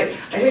 Because I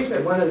think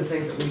that one of the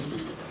things that we,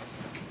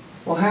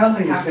 Well,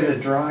 housing is Have to- gonna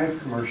drive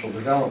commercial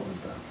development,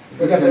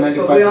 though. We got the but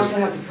we 95%. also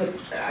have to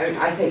put,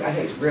 I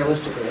think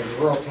realistically, as a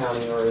rural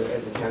county or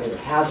as a county that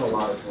has a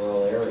lot of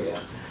rural area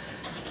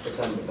that's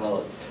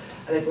undeveloped,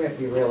 I think we have to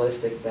be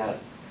realistic that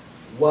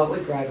what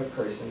would drive a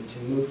person to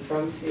move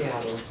from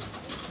Seattle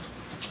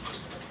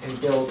and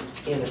build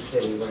in a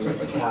city when they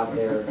could have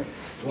their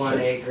 1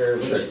 acre,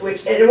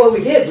 which, and what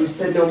we did, we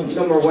said no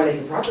more 1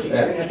 acre properties,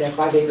 you're gonna have to have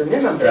 5 acre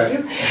minimum, thank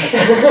you.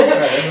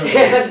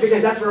 And,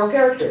 because that's rural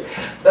character.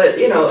 But,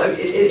 you know, it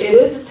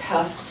is a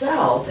tough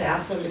sell to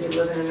ask somebody to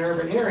live in an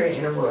urban area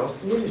in a rural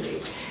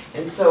community.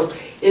 And so,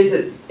 is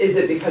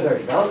it because our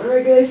development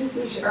regulations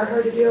are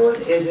hard to deal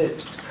with? Is it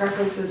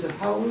preferences of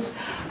homes?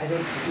 I think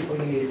the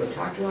people you need to go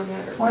talk to on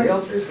that are Why-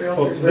 realtors.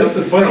 Well, this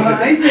is funny, Well,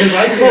 because I see it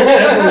as a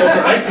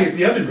realtor, I see it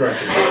the other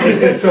direction.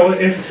 It's so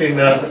interesting,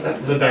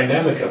 the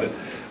dynamic of it.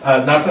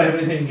 Not that I have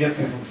anything against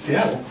me from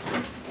Seattle.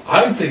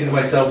 I'm thinking to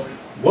myself,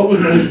 what would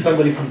make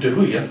somebody from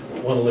Tahuya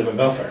want to live in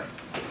Belfair?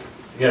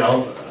 You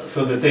know,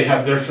 so that they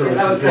have their That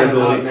services, was their kind of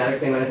an ability. automatic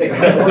thing when I think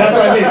about That's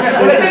what I mean.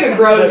 When I think of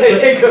growth, I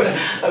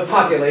think of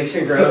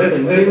population So growth it's-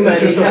 and it's new money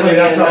just so funny, coming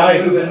that's in, how not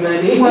I- moving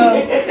money.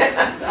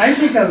 Well, I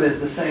think of it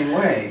the same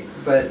way,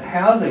 but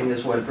housing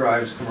is what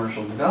drives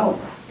commercial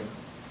development.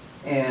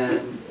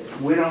 And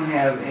we don't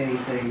have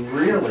anything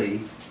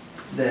really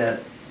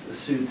that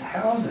suits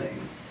housing,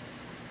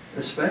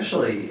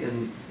 especially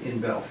in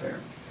Belfair.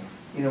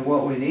 You know,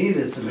 what we need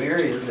is some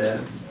areas that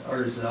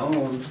are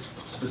zoned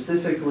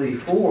specifically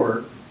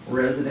for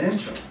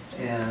residential.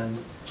 And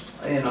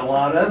a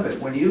lot of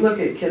it, when you look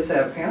at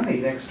Kitsap County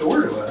next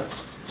door to us,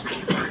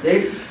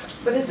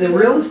 But it's the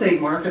real estate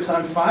market's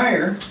on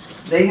fire.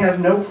 They have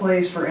no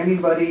place for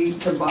anybody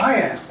to buy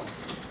a house.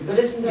 But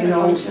isn't that You a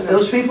know, function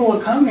those of, people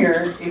will come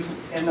here,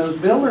 and those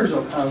builders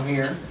will come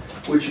here,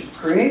 which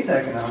creates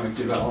economic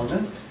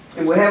development.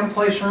 And we have a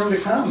place for them to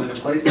come, and a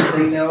place that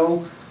they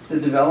know the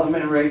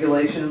development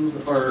regulations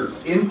are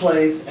in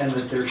place, and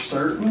that they're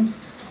certain,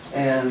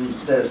 and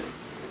that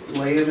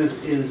land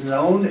is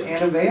zoned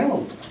and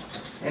available.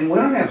 And we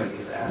don't have any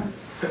of that.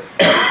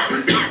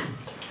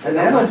 and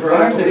that'll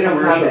drive the we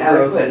don't have commercial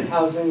adequate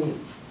growth.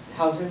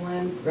 housing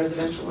land,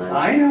 residential land?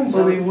 I don't So-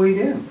 believe we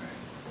do.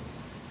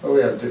 Oh,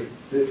 we have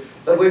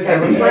But we've had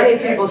plenty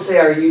of people say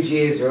our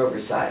UGAs are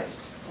oversized.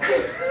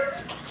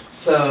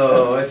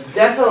 So it's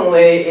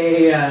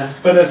definitely a,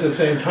 But at the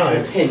same an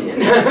time, opinion.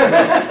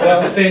 well,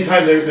 at the same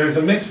time, there's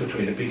a mix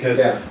between it, because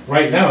Yeah.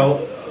 right now,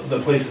 the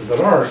places that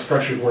are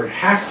structured where it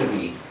has to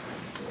be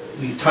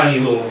these tiny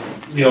little,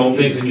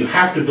 things, and you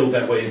have to build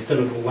that way instead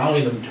of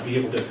allowing them to be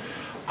able to.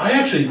 I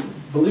actually,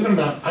 believe it or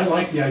not, I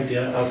like the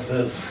idea of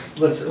this,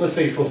 let's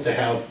say you're supposed to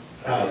have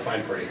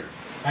 5 per acre.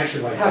 I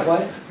actually like Have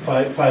what?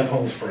 five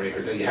homes per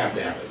acre, that you have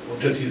to have it. We'll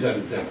just use that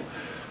example.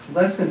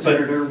 That's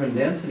considered urban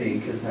density,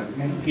 because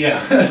have, Yeah,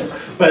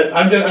 but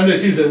I'm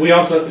just using, we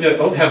also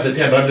don't have the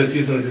 10, but I'm just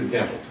using it as an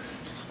example.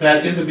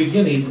 That in the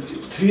beginning,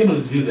 to be able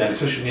to do that,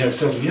 especially when you have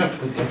several, you have to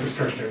put the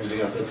infrastructure and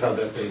everything else, that's how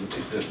that thing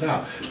exists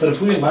now. But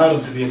if we allow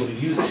them to be able to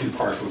use 2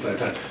 parcels at a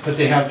time, but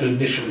they have to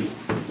initially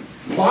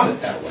plot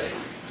it that way,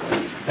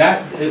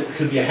 that it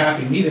could be a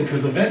happy medium,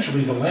 because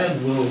eventually the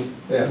land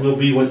Yeah. will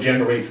be what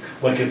generates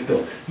what gets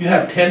built. You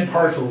have 10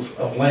 parcels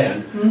of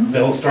land,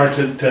 they'll start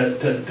to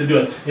do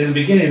it. In the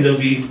beginning, there'll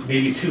be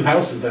maybe 2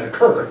 houses that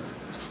occur,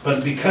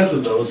 but because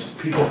of those,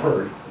 people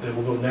heard, they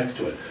will go next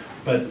to it.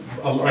 But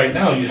right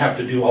now, you have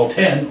to do all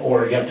 10,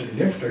 or you have to do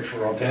the infrastructure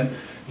for all 10,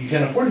 you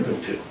can't afford to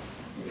build 2.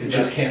 It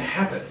just can't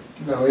happen.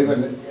 No,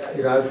 even,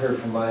 I've heard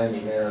from my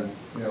engineer, and,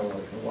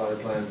 like the water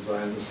plan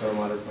design, the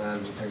stormwater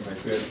plans and things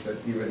like this, that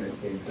even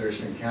in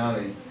Thurston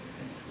County,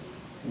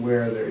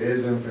 where there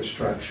is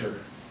infrastructure,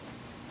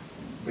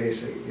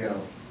 basic,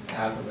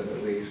 half of it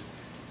at least,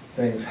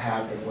 things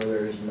happen. Where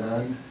there is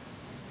none,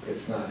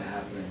 it's not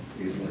happening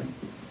easily.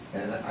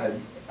 And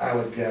I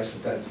would guess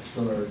that that's a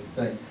similar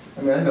thing.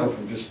 I mean, I know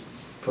from just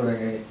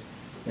putting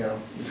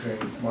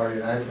between Marty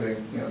and I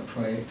putting,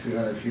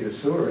 200 feet of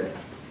sewer in,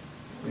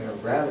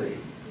 gravity,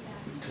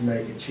 to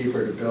make it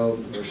cheaper to build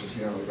versus,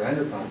 the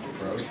grinder pump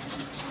approach.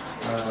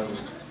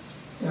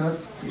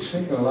 You're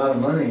sinking a lot of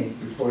money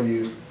before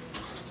you,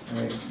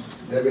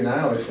 Debbie and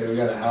I always say we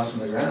got a house in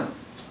the ground,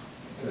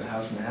 to a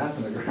house and a half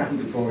in the ground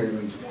before we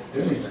even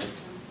do anything.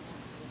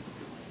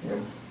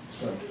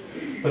 So.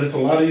 But it's a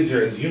lot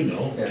easier, as you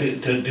know, Yeah.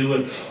 to do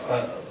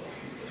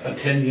a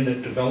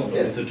 10-unit development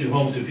with the 2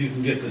 homes if you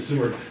can get the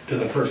sewer to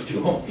the first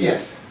 2 homes.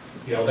 Yes.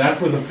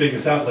 That's where the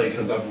biggest outlay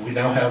comes up. We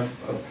now have,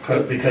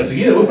 because of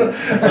you,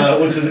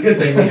 which is a good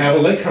thing, we have a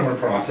latecomer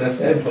process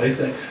in place,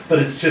 but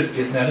it's just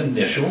getting that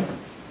initial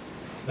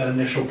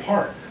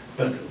part.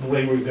 But the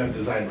way we've got it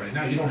designed right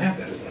now, you don't have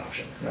that as an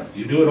option. No.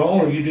 You do it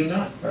all or you do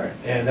none. Right.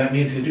 And that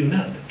means you do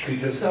none,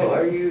 because. So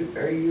are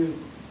you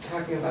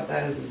talking about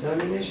that as a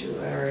zoning issue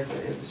or as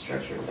an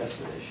infrastructure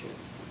investment issue?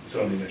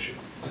 Zoning issue.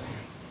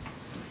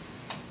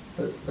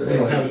 But They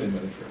don't have anyway, any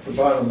money for the it.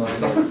 bottom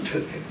line,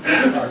 Just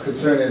kidding. our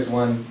concern is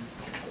one,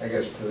 I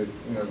guess, to the,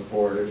 the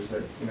board, is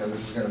that,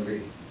 this is gonna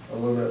be a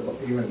little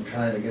bit, even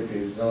trying to get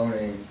the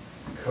zoning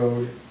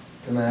code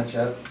to match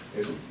up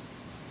is.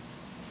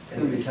 It's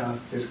gonna be tough.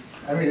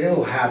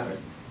 It'll happen.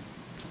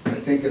 I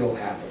think it'll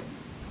happen.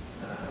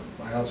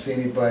 I don't see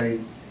anybody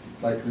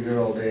like the good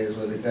old days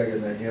where they dug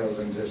in their heels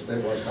and just,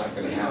 it was not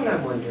gonna You know what I'm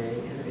happen. wondering,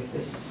 and if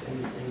this is,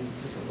 and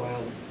this is a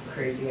wild,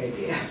 crazy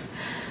idea.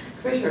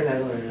 Commissioner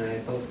Netherland and I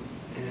both,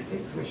 and I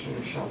think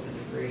Commissioner Shelton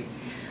agree,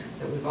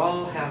 that we've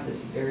all have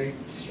this very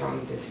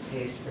strong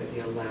distaste for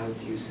the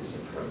allowed uses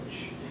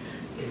approach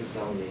in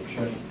zoning.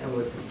 Sure. And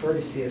would prefer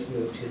to see us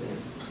move to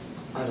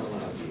the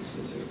unallowed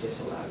uses or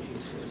disallowed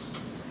uses.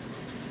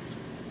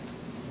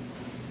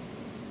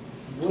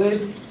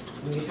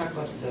 When you talk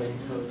about the zoning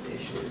code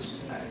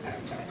issues,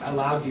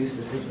 allowed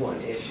uses is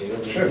one issue,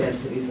 and Sure.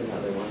 density is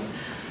another one.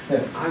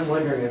 Yeah. I'm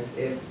wondering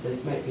if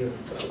this might be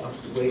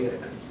a way to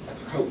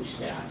approach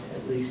that,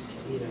 at least,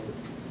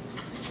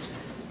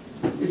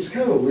 It's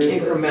kind of a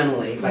weird.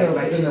 incrementally, by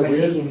in a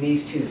weird- taking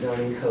these 2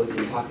 zoning codes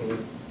and talking,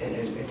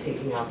 and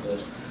taking out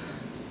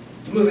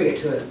moving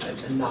it to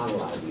a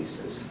non-allowed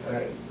uses.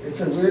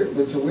 It's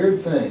a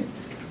weird thing.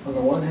 On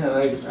the one hand,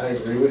 I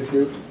agree with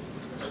you,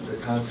 the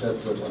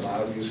concept of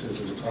allowed uses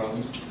is a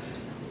problem.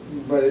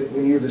 But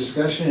when you're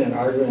discussing and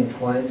arguing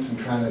points and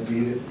trying to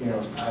beat it,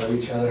 out of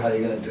each other, how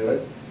you're gonna do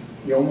it,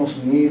 you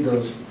almost need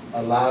those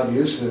allowed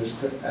uses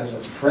as a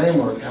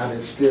framework how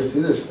to steer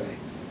through this thing.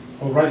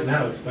 Well, right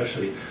now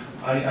especially,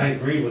 I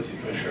agree with you,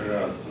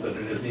 Commissioner, that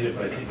it is needed,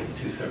 but I think it's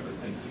 2 separate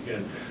things.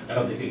 Again, I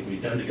don't think they can be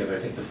done together. I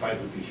think the fight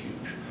would be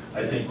huge.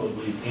 I think what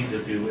we need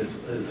to do is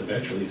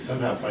eventually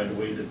somehow find a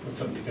way to put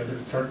something together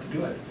and start to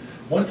do it.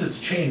 Once it's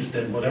changed,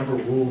 then whatever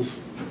rules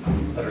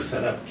that are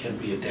set up can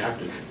be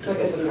adapted. So I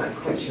guess I'm not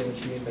quite sure what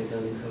you mean by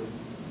zoning code,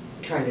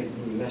 trying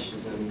to mesh the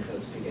zoning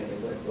codes together.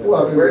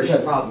 Well, Where's the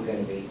because- problem gonna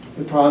be?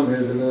 The problem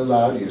is in the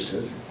allowed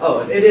uses.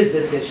 Oh, it is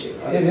this issue.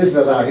 It is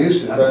allowed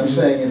uses, but I'm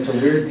saying it's a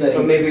weird thing.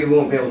 So maybe we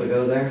won't be able to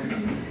go there?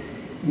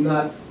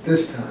 Not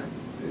this time.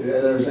 In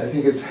other words, I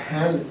think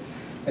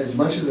as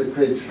much as it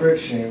creates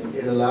friction,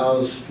 it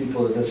allows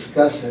people to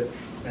discuss it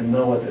and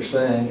know what they're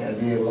saying and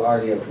be able to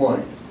argue a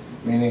point.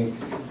 Meaning,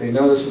 they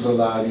know this is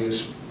allowed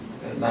use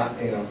and not,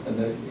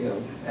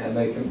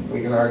 and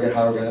we can argue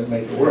how we're gonna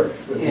make it work.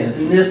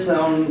 In this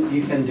zone,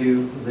 you can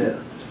do this,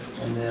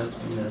 and this,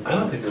 and this. I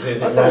don't think there's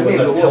anything That's what I wrong with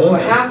mean, us but telling what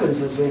them.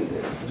 happens is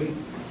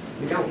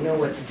we don't know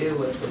what to do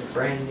with this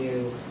brand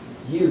new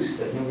use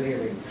that nobody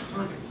ever even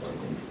contemplated.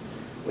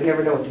 We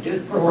never know what to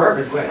do. Poor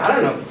Barbara's going, I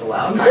don't know if it's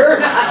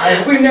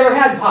allowed. We've never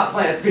had pot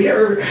plants be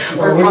ever,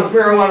 or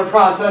marijuana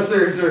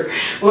processors or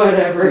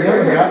whatever. We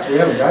haven't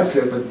got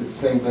to it, but the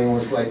same thing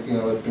was like, you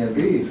know, with B&Bs,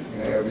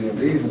 you know,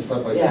 Airbnbs and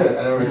stuff like Yeah. that. In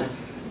other words,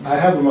 I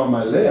have them on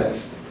my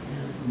list,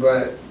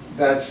 but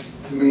that's,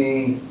 to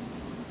me,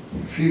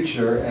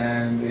 future,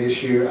 and the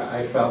issue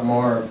I felt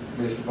more,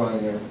 based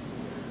upon your,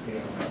 you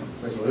know,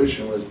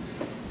 resolution, was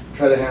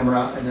try to hammer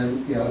out, and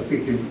then, you know, if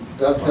we can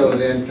dovetail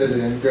it in, fit it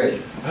in,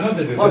 great. I don't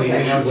think there's any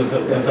issue with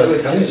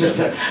us telling It was just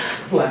them.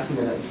 a last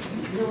minute.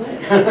 You know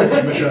what?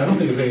 Commissioner, I don't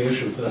think there's any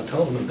issue with us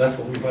telling them that's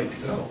what we'd like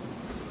to go.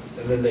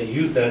 And then they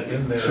use that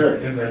in Sure.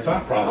 their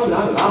thought Oh, process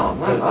not at all,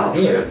 not as at all,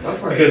 they're doing sure, it. go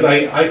for it. Because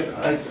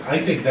I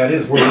think that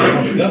is where we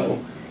want to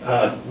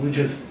go. We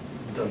just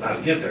don't know how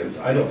to get there.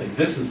 I don't think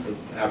this is the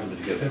avenue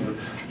to get there, but it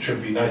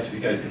should be nice if you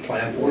guys could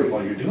plan for it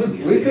while you're doing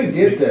these things. We could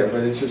get there,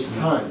 but it's just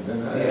time, and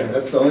Yeah.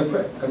 that's the only,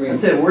 I mean.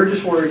 That's it, we're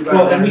just worried about.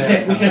 Well, and we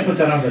running out can't of put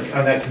that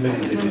on that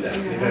committee to do that.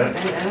 you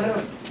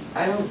know?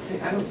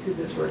 And I don't see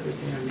this work as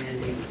being a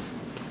mandate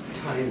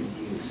time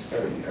use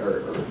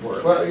or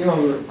work. Well, you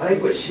know, I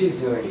think what she's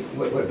doing,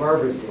 what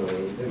Barbara's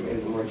doing,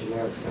 in the more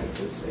generic sense,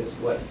 is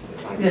what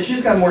the time. Yeah,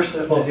 she's got more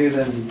stuff to do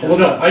than just. Well,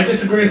 no, I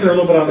disagree with her a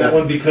little bit on that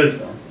one because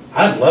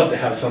I'd love to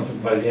have something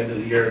by the end of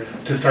the year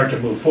to start to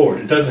move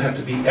forward. It doesn't have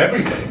to be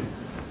everything,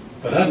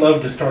 but I'd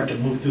love to start to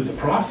move through the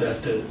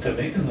process to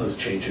making those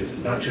changes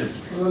and not just.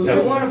 You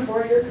don't want a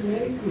 4-year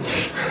committee?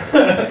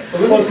 Come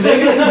on. Well, they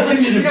can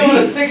continue to You don't want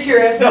a be. 6-year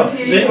No, SMP,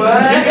 they what?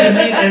 can continue to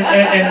meet and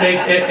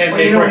Well,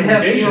 make you don't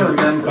have fewer recommendations.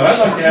 members. But I'd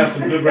like to have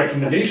some good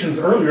recommendations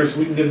earlier so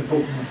we can get it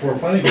before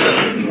planning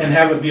board and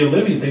have it be a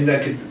living thing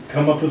that could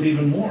come up with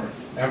even more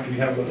after you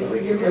have Did we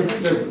a. give her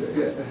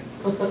a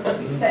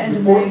The end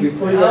of before, May.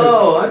 before you guys,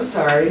 Oh, I'm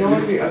sorry, you don't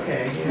want to be,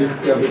 okay,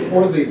 yeah,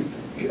 before the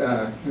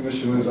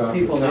commission moves off the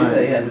People knew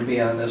they time, had to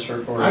be on this for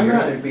 4 I'm years,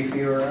 not- there'd be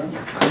fewer on.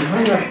 I'm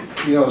hung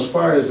up, you know, as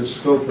far as the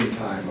scope and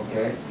time,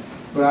 okay?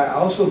 But I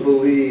also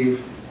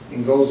believe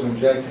in goals and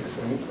objectives.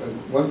 And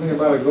one thing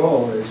about a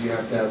goal is you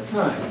have to have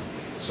time.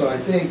 So I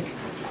think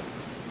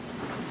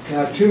to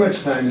have too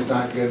much time is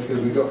not good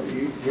because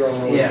you're all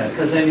over. Yeah,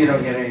 because then you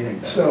don't get anything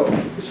done.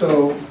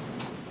 So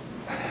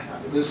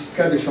there's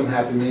gotta be some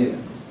happy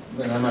medium.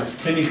 Then I might,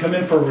 Can you come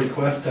in for a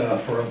request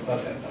for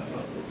an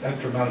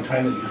extra amount of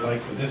time that you'd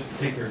like for this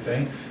particular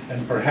thing?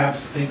 And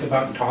perhaps think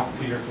about and talk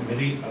to your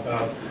committee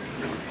about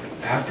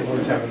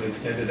afterwards having it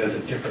extended as a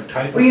different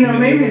type of Well, you know,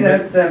 committee maybe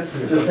member? that's Or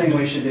the something. thing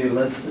we should do.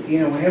 Let's, you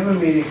know, we have a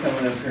meeting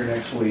coming up here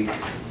next week.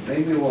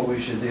 Maybe what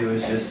we should do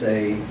is just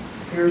say,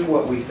 here's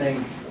what we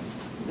think,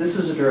 this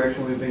is the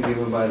direction we've been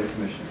given by the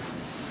commissioner.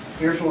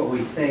 Here's what we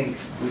think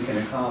we can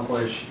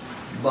accomplish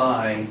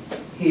by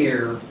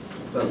here,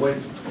 but what,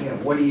 you know,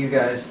 what do you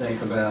guys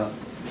think about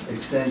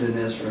extending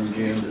this from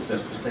June to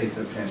say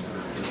September,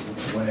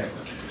 or whatever?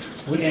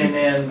 Would And you,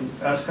 then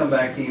us come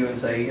back to you and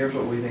say, here's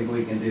what we think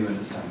we can do in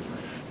this time frame.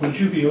 would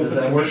you be open, Does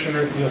that work?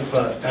 Commissioner, if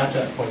at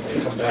that point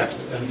they come back,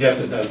 and yes,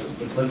 it does,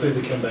 but let's say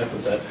they come back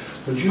with that,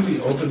 would you be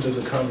open to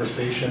the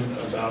conversation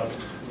about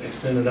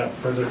extending that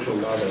further to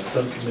allow that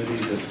subcommittee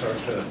to start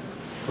to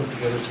put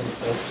together some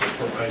stuff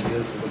for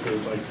ideas of what they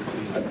would like to see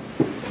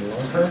in the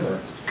long term, or?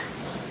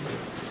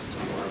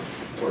 Some more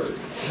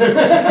words.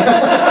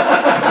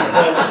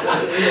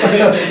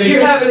 They-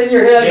 You have it in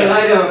your head, but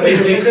I don't.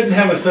 They couldn't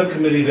have a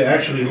subcommittee to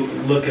actually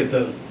look at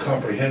the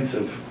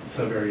comprehensive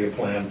sub-area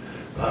plan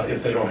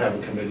if they don't have a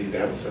committee to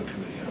have a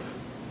subcommittee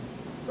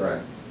of.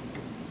 right.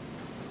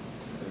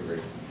 I agree.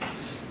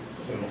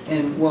 So,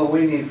 And what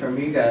we need from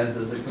you guys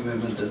is a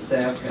commitment that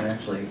staff can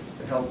actually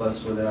help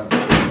us without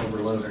being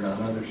overloaded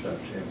on other stuff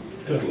too.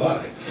 good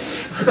luck.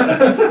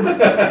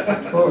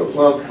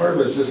 Well, part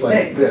of it's just like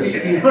Hey, this.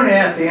 if you don't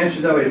ask, the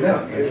answer's always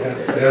no.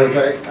 In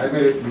fact, I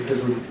made it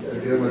because we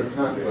dealing with a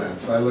comp plan,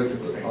 so I looked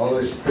at all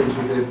these things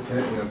we did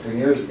 10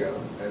 years ago,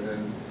 and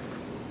then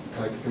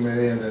talked to the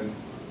committee, and then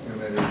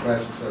made a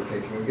request and said,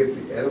 okay, can we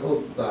get the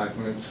edible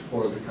documents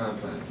for the comp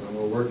plans? And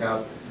we'll work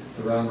out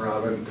the round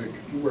robin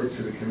to work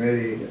through the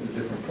committee at the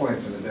different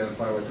points and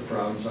identify what the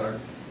problems are,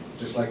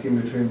 just like in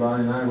between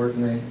Bonnie and I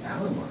working the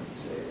Allyn one.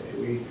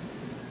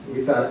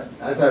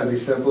 I thought it'd be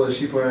simple,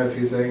 she pointed out a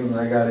few things, and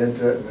I got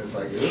into it, and it's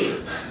like,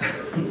 ooh,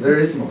 there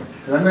is more.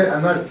 And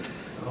I'm not,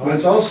 when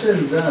it's all said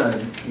and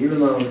done, even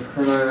though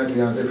her and I might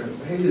be on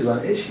different pages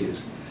on issues,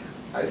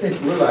 I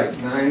think we're like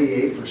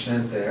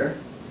 98% there.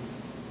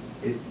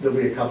 There'll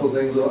be a couple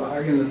things we'll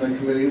argue, and then the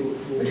committee will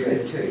Between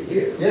get. the two of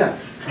you. Yeah.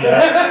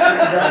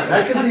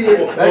 That could be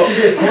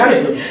a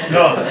chasm.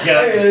 No, I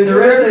yeah, mean, the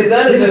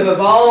representative of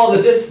all the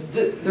The rest of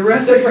the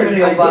different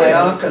committee will buy ideas.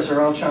 out because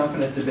they're all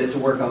chomping at the bit to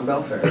work on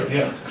Belfair.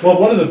 yeah. Well,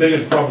 one of the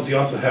biggest problems you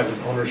also have is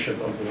ownership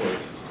of the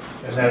woods.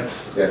 And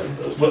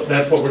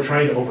that's what we're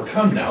trying to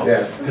overcome now.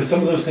 Yeah. Because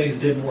some of those things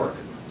didn't work.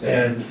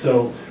 Yes. And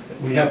so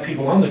we have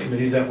people on the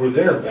committee that were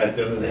there back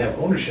then, and they have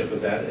ownership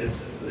of that, and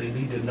they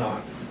need to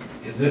not.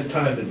 In this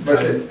time, it's But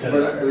time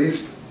to. at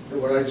least,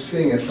 what I'm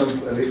seeing is some,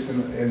 at least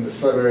in the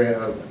sub-area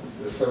of,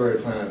 the sub-area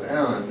plan of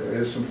Allyn, there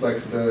is some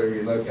flexibility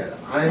we look at.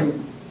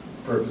 I'm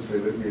purposely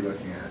would be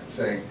looking at,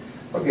 saying,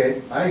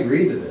 okay, I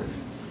agreed to this,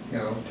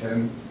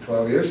 10,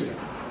 12 years ago.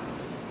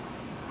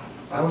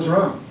 I was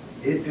wrong.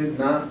 It did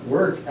not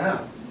work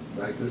out.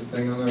 Like this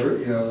thing on the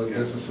roof, the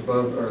business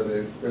above, or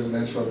the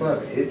residential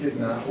above, it did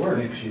not work.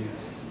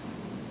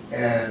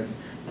 And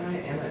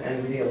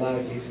And the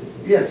allowed uses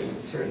in Yes.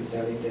 certain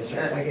zoning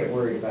districts, I get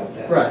worried about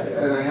that. right,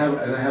 and I have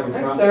a I'm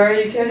problem.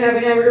 sorry, you can't have a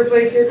hamburger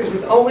place here because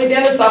it's only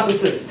dentist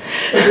offices.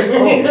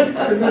 Oh,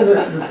 but no,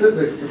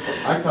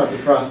 I caught the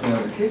frosting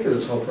on the cake of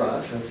this whole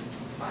process.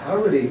 I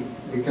already,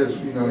 because,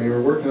 you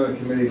were working on the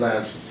committee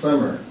last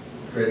summer,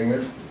 creating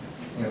this,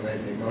 made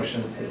the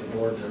motion as a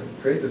board to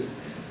create this.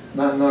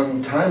 Not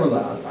knowing time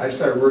allowed, I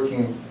started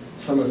working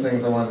some of the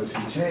things I wanted to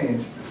see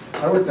change.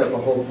 I worked up a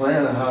whole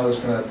plan of how I was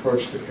going to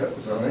approach the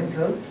zoning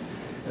code.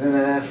 And then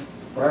I asked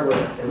Barbara,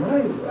 am I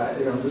right?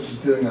 This is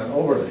doing on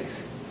overlays.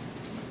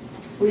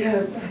 We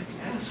had back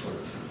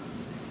passwords.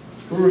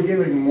 We were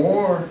giving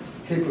more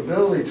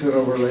capability to an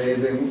overlay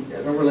than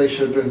an overlay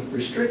should have been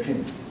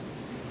restricting.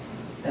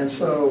 And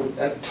so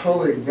that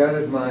totally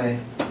gutted my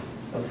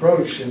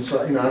approach. And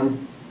so,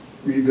 I'm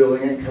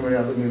rebuilding it, coming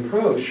up with a new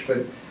approach.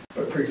 But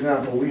for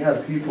example, we have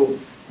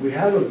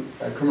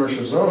a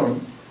commercial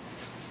zone.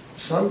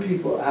 Some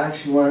people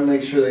actually want to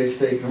make sure they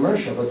stay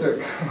commercial, but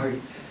they're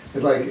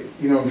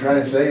I'm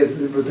trying to say,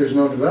 but there's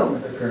no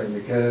development occurring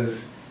because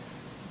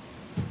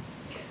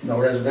no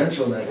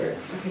residential in that area.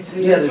 Okay, so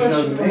Yeah, your there's no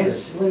question demand.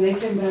 was, when they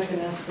came back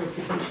and asked for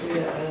potentially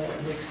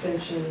an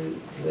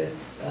extension with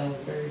a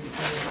very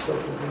defined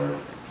scope of work,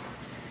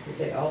 did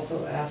they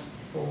also ask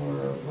for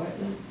what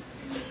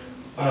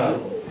now?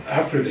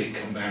 After they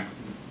come back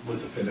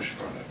with a finished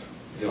product.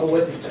 Oh,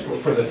 with the-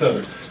 For this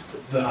other,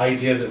 the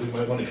idea that we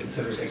might want to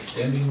consider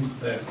extending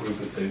that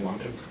group if they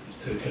want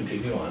to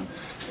continue on,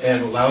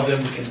 and allow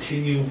them to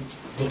continue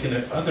looking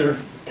at other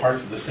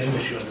parts of the same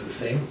issue under the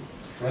same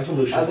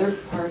resolution. Other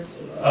parts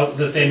Of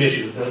the same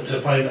issue,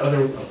 to find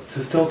other,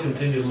 to still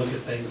continue to look at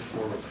things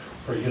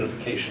for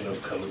unification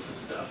of codes and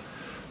stuff.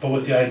 But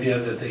with the idea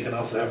that they can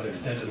also have an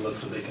extended look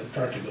so they can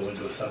start to go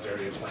into a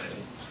sub-area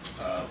planning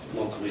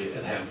locally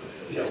and have,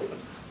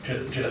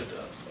 just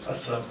a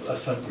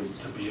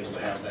subgroup to be able to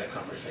have that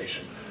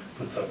conversation,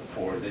 put something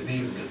forward. They may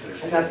even consider.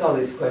 And that's all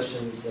these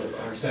questions that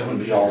are. That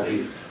would be all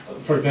these.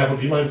 For example,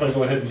 do you mind if I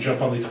go ahead and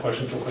jump on these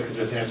questions real quick and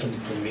just answer them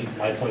from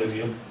my point of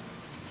view?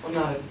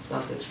 Well, it's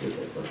not this group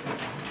that's looking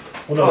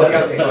at Well, no, Oh,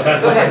 that's, okay.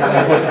 that's, Go ahead.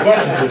 that's what the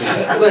questions would be.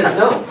 it. Liz,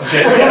 no.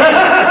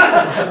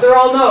 Okay. They're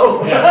all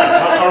no.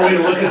 Yeah. Are we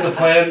to look at the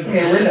plan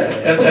Okay, we're done.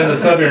 and the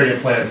sub-area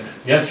plans?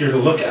 Yes, you're to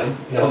look at them,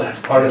 that's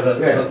part of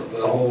Yeah.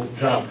 the whole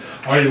job.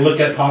 Are you to look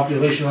at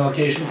population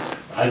allocations?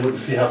 I wouldn't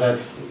see how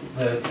that's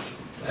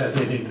has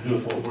anything to do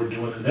with what we're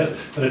doing in this,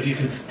 but if you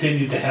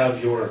continue to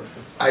have your,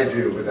 I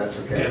do, but that's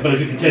okay. but if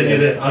you continue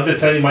to, I'm just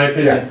telling you my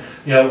opinion,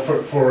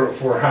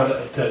 for how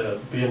to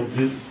be able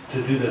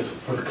to do this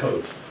for the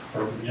codes,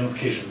 or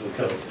unification of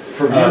the codes.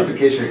 For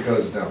unification of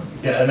codes, no.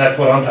 Yeah, and that's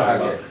what I'm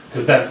talking about, Okay.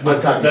 because that's what,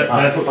 I'm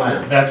talking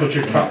plan. that's what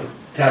you're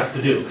tasked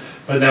to do.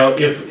 But now,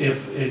 if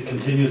it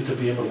continues to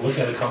be able to look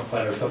at a comp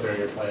plan or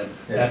sub-area plan,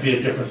 Yeah. that'd be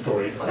a different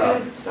story. Well, I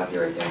can stop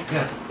you right there.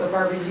 Yeah. But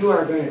Barbara, you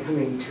are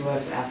coming to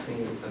us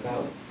asking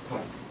about,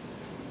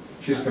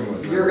 She's coming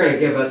with. you're going to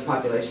give us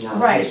population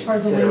Right, allocation for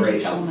the land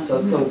use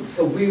considerations. element.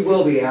 So we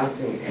will be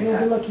answering, We'll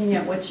be looking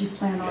at what you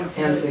plan on.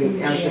 for the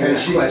answering And that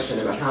she- question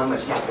about how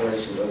much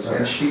population goes where.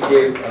 And she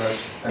gave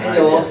us an And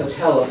you'll idea. also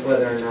tell us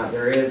whether or not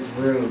there is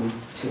room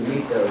to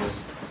meet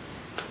those,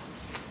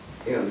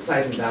 the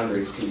size and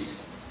boundaries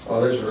piece. Oh,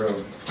 there's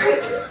room.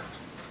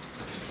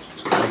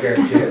 I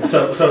guarantee it.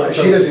 So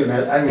She doesn't even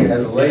have,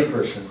 as a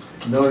layperson,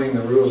 noting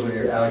the rules when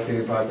you're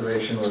allocating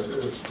population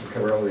to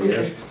cover over the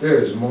years, there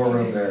is more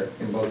room there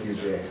in both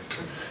UGAs.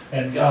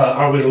 And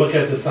are we to look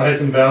at the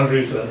size and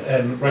boundaries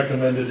and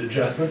recommended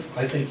adjustments?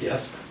 I think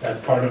yes, that's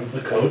part of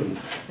the code.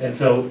 And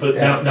so, but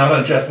Yeah. not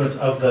adjustments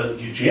of the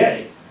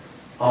UGA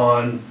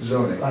on,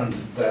 Zoning.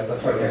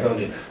 that's part of Okay.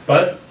 zoning.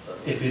 But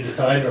if you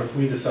decide, or if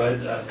we decide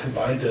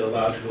combined to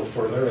allow it to go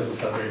further as a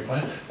sub-area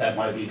plan, that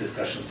might be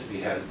discussions to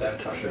be had at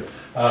that time. Sure.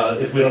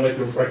 If we don't make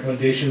the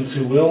recommendations,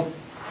 who will?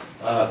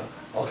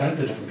 All kinds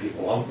of different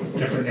people, all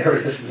different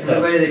areas and stuff.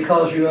 Everybody that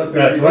calls you up.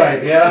 That's every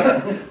right, day.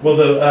 yeah. Will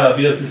the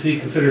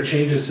BOCC consider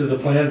changes to the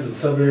plans and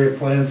sub-area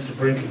plans to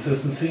bring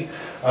consistency?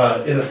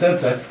 In a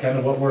sense, that's kind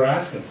of what we're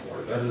asking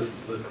for. That is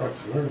the crux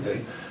of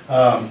everything.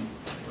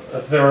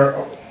 If there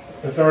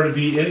are to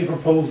be any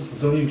proposed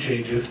zoning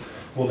changes,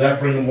 will that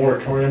bring a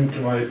moratorium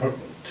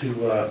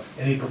to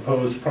any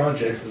proposed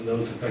projects and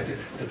those affected?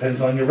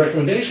 Depends on your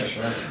recommendation.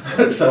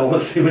 Sure. So we'll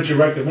see what you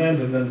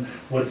recommend and then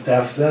what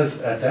staff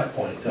says at that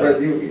point.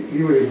 But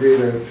you would agree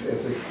that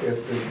if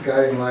the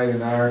guiding light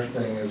in our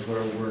thing is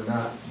where we're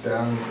not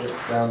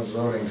down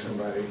zoning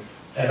somebody.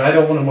 And I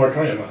don't want a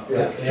moratorium.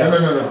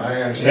 No,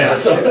 I understand. Yeah,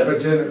 so-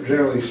 But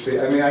generally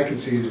speaking, I could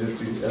see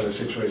the other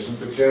situations,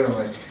 but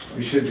generally,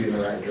 we should be in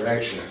the right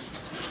direction.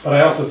 But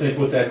I also think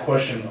with that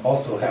question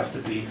also has to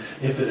be,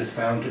 if it is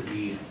found to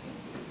be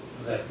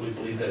that we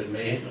believe that it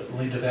may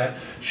lead to that,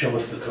 show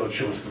us the code,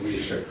 show us the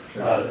research,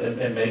 Sure.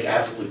 and make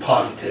absolutely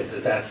positive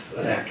that that's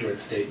an accurate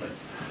statement.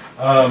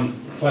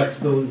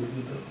 Flexibility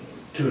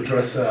to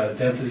address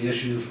density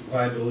issues,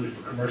 liability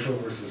for commercial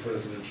versus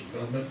residential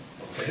development,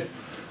 okay.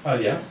 I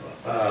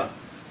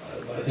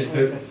think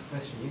there, That's the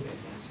question you guys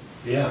answered.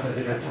 yeah, I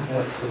think that's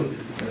flexibility,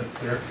 that's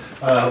there.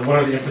 What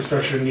are the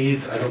infrastructure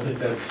needs? I don't think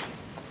that's,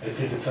 I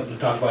think it's something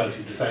to talk about if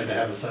you decide to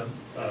have a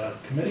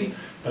subcommittee,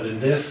 but in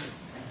this,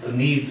 the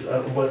needs,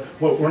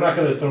 what we're not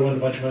gonna throw in a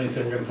bunch of money and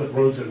say we're gonna put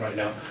roads in right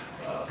now.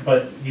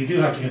 But you do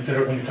have to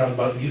consider it when you're talking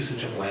about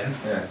usage of lands,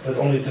 Yeah. but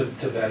only to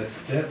that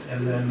extent,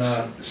 and then,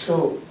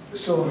 So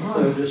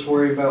So just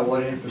worry about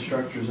what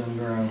infrastructure's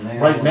underground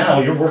now. right now,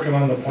 you're working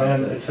on the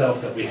plan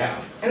itself that we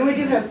have. And we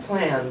do have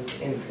planned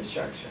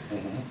infrastructure. I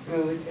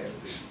mean,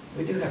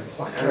 we do have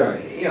planned,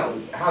 Right. you know,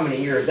 how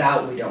many years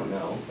out, we don't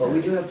know, but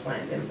we do have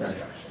planned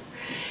infrastructure.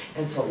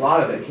 And so a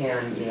lot of it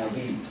can, you know,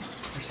 be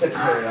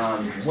precipitated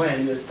on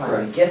when this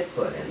finally Right. gets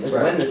put in, this,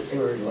 Right. when the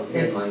sewer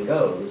main line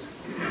goes.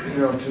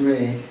 You know, to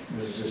me,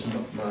 this is just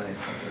my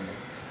opinion,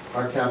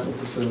 our capital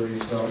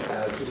facilities don't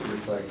adequately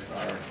reflect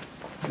our,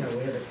 No,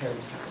 we have a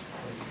terrible time.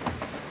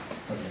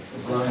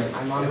 as long as.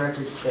 I'm on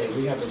record to say,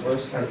 we have the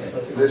worst time. And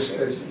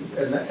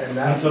When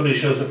that, somebody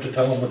shows up to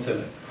tell them what's in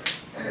it,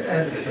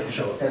 and, they don't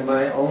show up. and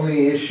my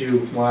only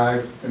issue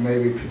why, and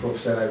maybe people have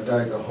said I've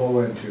dug the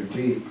hole in too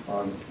deep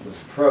on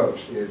this approach,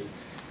 is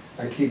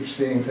I keep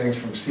seeing things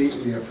from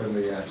from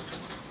the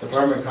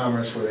Department of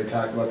Commerce where they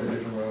talk about the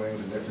different rulings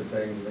and different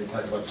things, and they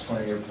talk about the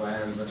 20-year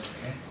plans.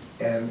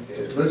 And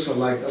it looks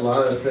like a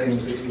lot of the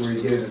things that where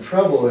you get into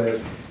trouble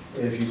is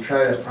if you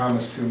try to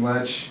promise too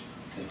much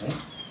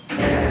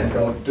and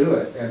don't do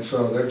it. And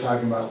so they're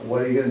talking about,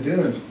 what are you gonna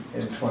do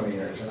in 20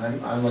 years?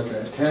 And I'm looking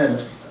at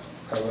 10,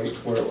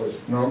 where it was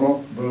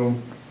normal,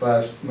 boom,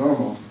 bust,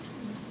 normal,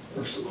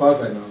 or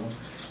quasi-normal,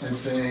 and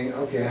saying,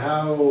 okay,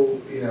 how,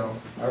 you know,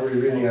 are we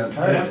really on You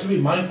have target? to be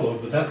mindful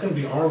of, but that's gonna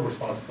be our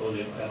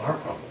responsibility and our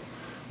problem.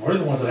 We're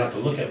the ones that have to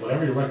look at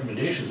whatever your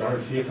recommendations are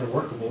and see if they're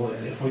workable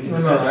and if we can.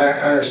 No, I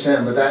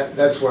understand, but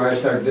that's where I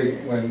start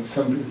digging, when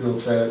some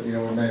people said, you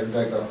know, we may have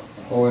dug the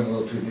hole in a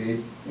little too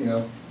deep, you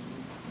know?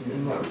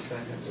 In what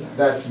respect, I'm sorry?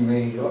 That's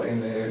me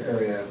in the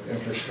area of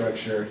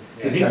infrastructure.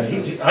 I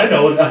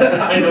know,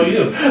 I know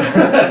you.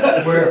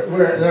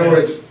 Where, in other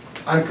words,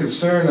 I'm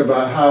concerned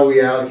about how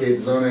we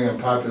allocate zoning and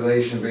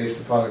population based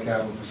upon the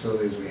capital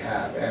facilities we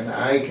have, and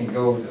I can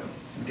go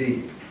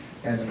deep.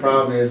 And the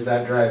problem is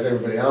that drives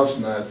everybody else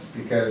nuts,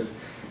 because.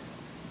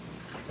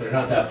 They're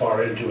not that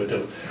far into it,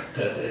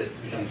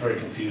 it becomes very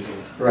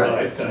confusing. Well,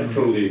 I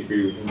totally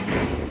agree with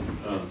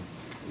you,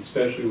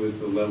 especially with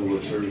the level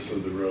of service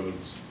of the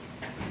roads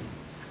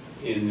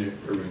in the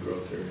urban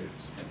growth areas.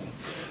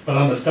 But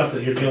on the stuff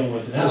that you're dealing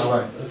with That's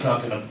now, fine. it's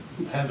not gonna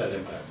have that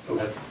impact. So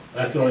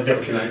that's the only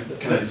difference.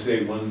 Can I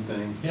say one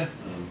thing? Yeah.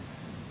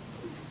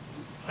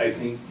 I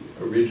think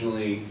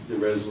originally the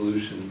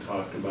resolution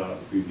talked about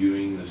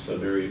reviewing the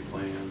sub-area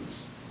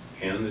plans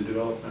and the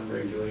development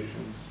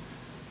regulations.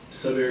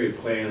 Sub-area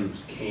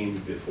plans came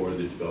before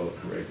the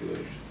development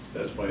regulations.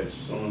 That's why it's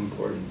so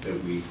important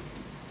that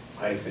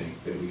I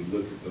think, that we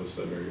look at those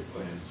sub-area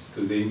plans,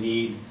 because they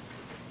need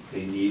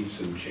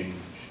some change.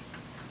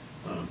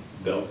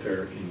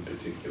 Belfair in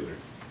particular.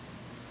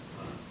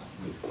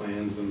 The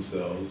plans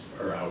themselves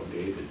are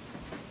outdated.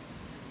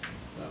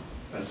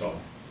 That's all.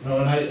 No,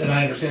 and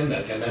I understand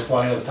that, Ken, that's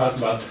why I was talking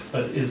about,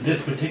 but in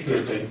this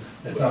particular thing,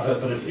 it's not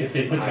that, but if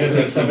they put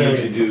together some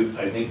area.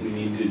 I think we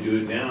need to do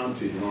it now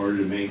in order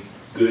to make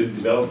good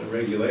development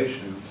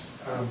regulations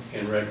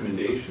and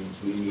recommendations.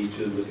 We need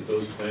to look at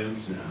those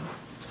plans now.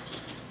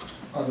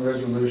 On the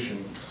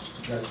resolution,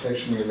 that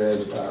section we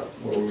read about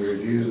where we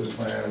review the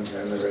plans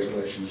and the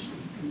regulations,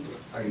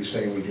 are you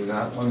saying we do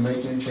not want to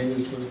make any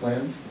changes to the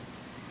plans?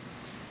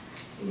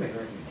 You make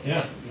recommendations.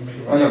 Yeah. You make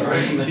a Oh, no,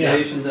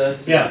 Recommendation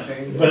does Yeah,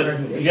 change. but,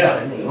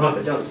 yeah,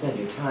 But don't spend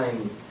your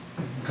time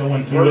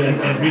going through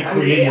and I mean,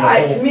 recreating a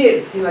To whole. me,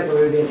 it seemed like it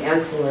would be an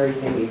ancillary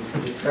thing you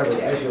discovered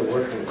as you're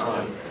working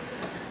on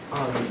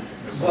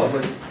what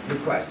was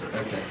requested.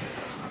 Okay.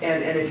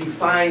 And if you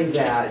find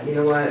that, you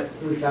know what,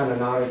 we found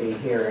an oddity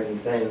here and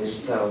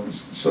things, so.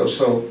 So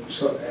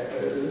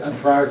I'm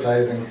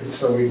prioritizing,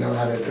 so we know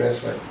how to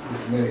address that in the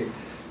committee.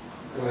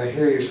 What I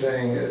hear you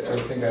saying, I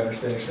think I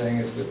understand you're saying,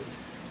 is that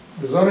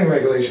the zoning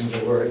regulations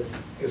are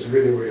is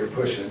really where you're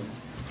pushing.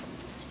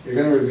 You're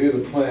gonna review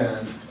the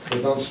plan,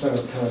 but don't spend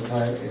a ton of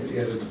time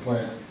yet in the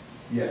plan,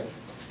 yet,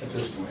 at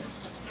this point.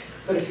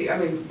 But if you, I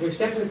mean, there's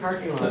definitely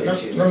parking lot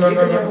issues. No, You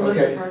can have a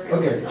list of okay, parking lot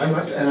okay,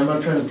 issues.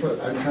 I'm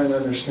trying to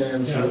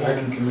understand so I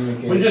can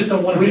communicate. We just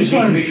don't want to We be just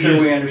want to be sure we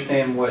confused.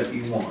 understand what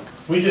you want.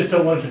 We just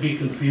don't want it to be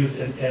confused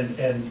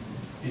and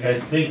you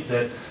guys think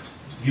that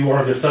you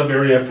are the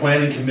sub-area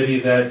planning committee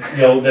that,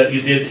 you know, that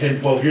you did 10,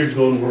 12 years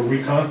ago and were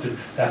reconstituted.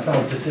 That's not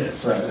what this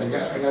is. Right, I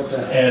got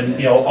that. And,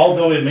 you know,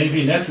 although it may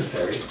be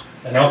necessary,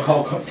 and I'll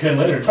call Ken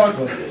later and talk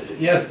about it,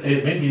 yes,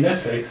 it may be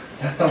necessary,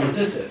 that's not what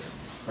this is.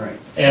 Right.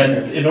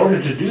 And in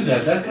order to do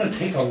that, that's gonna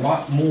take a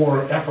lot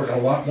more effort, a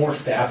lot more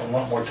staff, and a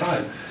lot more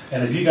time.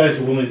 And if you guys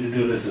are willing to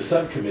do it as a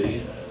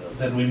subcommittee,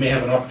 then we may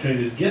have an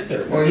opportunity to get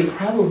there. Well, you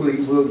probably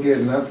will get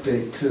an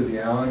update to the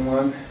Allyn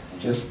one,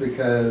 just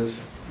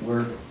because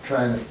we're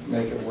trying to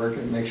make it work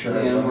and make sure.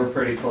 And we're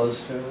pretty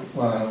close to it.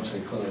 Well, I don't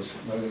say close,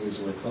 nobody uses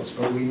the word close,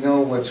 but we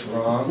know what's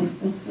wrong,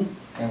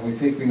 and we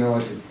think we know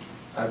what to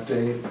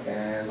update,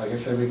 and like I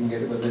said, we can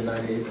get it within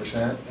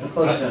 98%.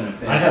 Close to an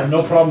I have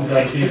no problem with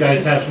that if you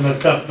guys have some of that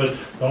stuff, but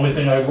the only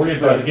thing I worry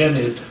about again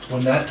is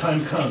when that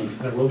time comes,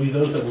 there will be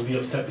those that will be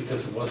upset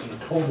because it wasn't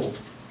a total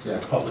Yeah.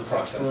 public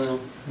process. Well,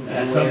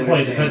 At we some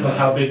point, it depends on understand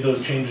how big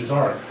those changes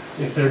are.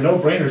 If they're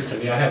no-brainers to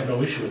me, I have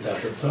no issue with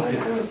that, but some I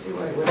people. don't see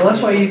why it that. wouldn't. Well,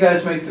 that's why you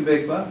guys make the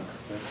big bucks.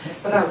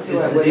 But I don't see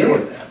why Is it to deal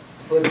wouldn't with that.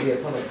 would be a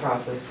public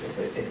process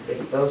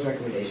if those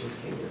recommendations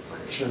came to the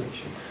planning Sure.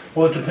 commission.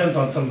 Well, it depends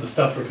on some of the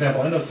stuff. For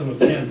example, I know some of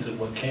Ken's and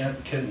what Ken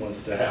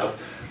wants to have.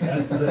 You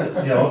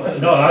know,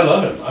 no, and I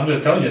love him. I'm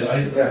just telling you,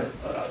 Yeah.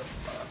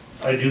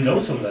 I do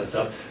know some of that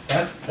stuff.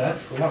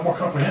 That's a lot more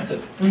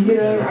comprehensive. You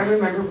know, I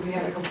remember we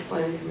had a couple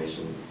planning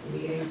commission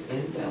meetings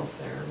in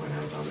Belfair when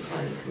I was on the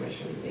planning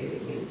commission, maybe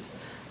it means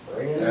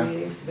bringing the Yeah.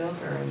 meetings to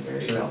Belfair on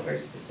very Sure. Belfair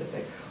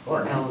specific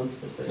or Allen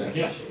specific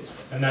Yeah.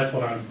 issues. And that's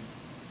what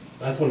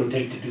it would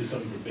take to do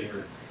some of the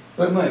bigger.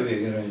 That might be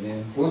a good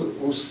idea.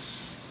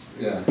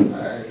 Yeah,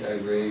 I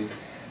agree.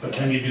 But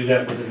can you do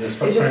that within this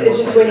framework? It's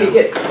just when right you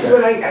now? get, see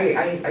what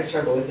I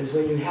struggle with is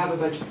when you have a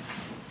bunch of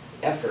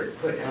effort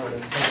put on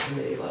a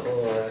subcommittee level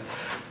or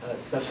a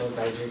special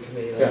advisory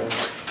committee level,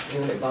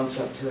 and then it bumps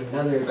up to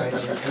another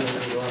advisory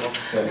committee level,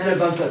 Yeah. and it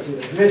bumps up to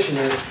the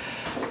commissioners,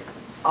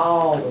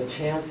 all the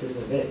chances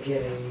of it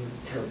getting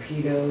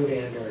torpedoed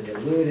and or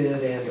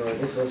diluted and or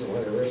this wasn't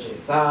what I originally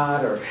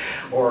thought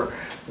or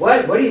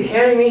what are you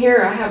handing me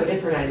here? I have a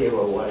different idea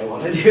of what I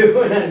want to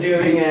do and I'm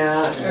doing it.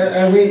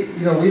 And we, you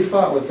know, we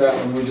fought with that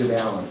when we did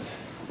Allen's,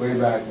 way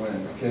back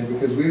when, okay?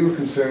 Because we were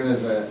concerned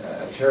as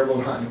a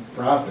charitable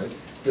nonprofit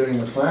doing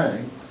the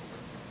planning,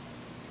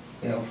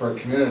 you know, for a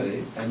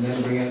community, and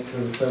then bring it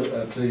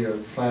to to your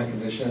planning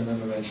commission, and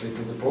then eventually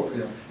to the board, you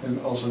know, and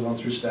also going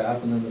through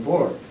staff and then the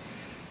board.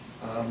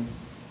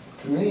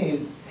 To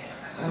me,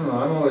 I don't know,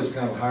 I'm always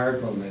kind of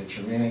hierarchical in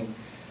nature, meaning,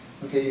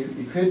 okay,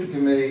 you create the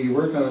committee, you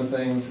work on the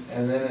things,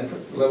 and then if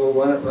at level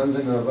one it runs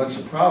into a bunch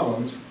of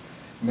problems,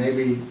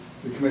 maybe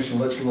the commission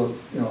looks a little,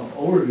 you know,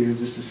 overview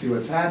just to see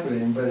what's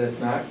happening, but if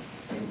not,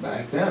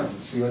 back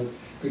down, see what,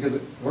 because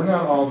we're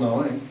not all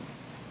knowing.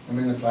 I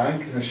mean, the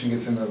planning commission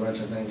gets into a bunch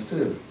of things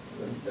too,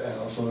 and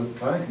also the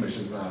planning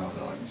commission's not all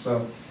knowing,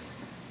 so.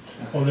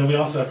 Well, then we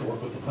also have to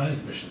work with the planning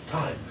commission's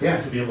time. Yeah.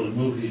 To be able to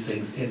move these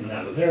things in and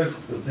out of theirs,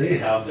 because they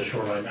have the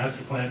shoreline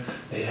master plan,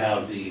 they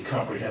have the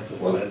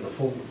comprehensive Well, plan, the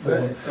full,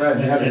 right, right,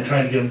 and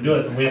trying to get them to do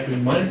it, and we have to be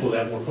mindful of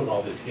that when we're putting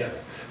all this together.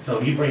 So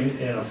if you bring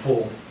in a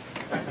full,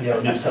 you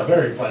know, new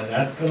sub-area plan,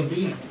 that's gonna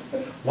be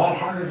a lot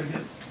harder to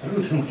get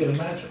through than we can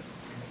imagine.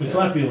 We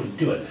still have to be able to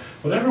do it.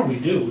 Whatever we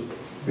do,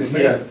 We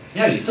still got-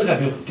 yeah, you still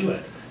gotta be able to do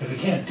it. If we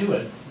can't do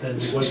it, then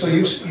we wait. So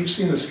you've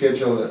seen the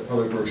schedule that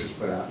Public Works has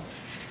put out.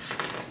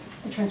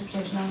 The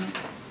transportation element.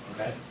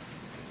 Okay.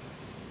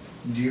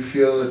 Do you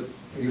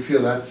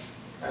feel that's,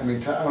 I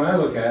mean, when I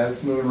look at it,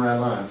 it's moving right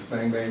along, it's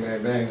bang, bang,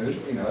 bang, bang,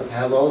 you know, it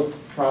has all the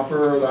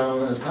proper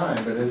allowance of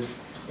time, but it's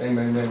bang,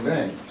 bang, bang,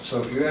 bang.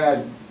 So if you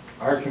add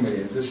our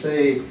committee, just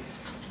say,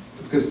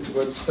 because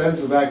what stands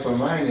in the back of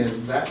my mind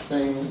is that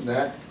thing,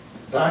 that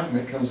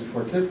document comes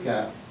before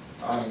TIPCAP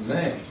on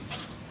May.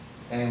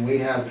 And we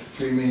have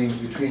 3 meetings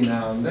between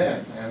now and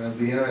then, and it'll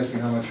be interesting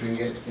how much we can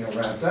get, you know,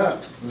 wrapped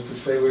up. Let's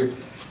just say we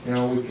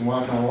can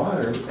walk on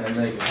water and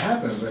make it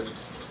happen, but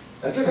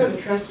that's Is kind it a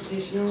of,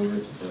 transportation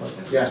element? Is that what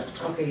that- yeah.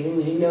 Okay,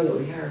 you know that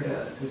we hired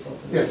a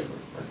consultant. Yes.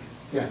 Okay.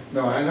 Yeah,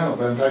 no, I know,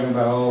 but I'm talking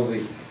about all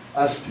the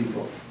us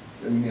people,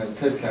 and, you know,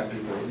 TIPCAP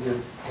people, your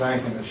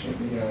planning commission,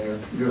 you know,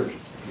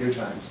 your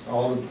times,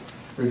 all the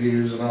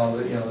reviews and all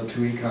the, you know, the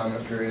 2-week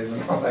comment periods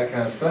and all that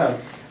kind of stuff.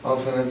 All of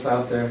a sudden it's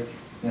out there,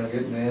 you know,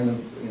 getting the end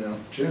of, you know,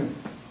 June,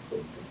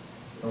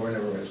 or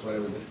whatever it is,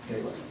 whatever the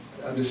date was.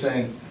 I'm just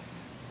saying,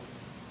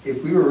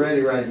 if we were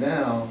ready right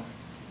now,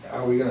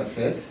 are we gonna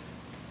fit?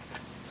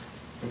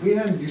 If we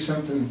had to do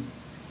something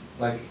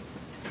like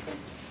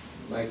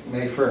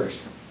May 1st,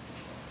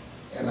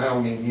 and I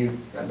don't mean you,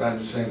 I'm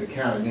just saying the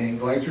county, meaning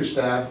going through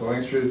staff,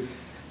 going through,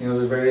 you know,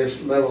 the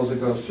various levels it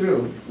goes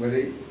through, would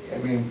it, I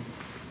mean,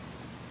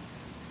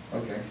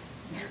 okay.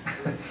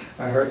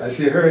 I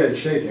see her head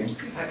shaking.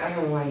 I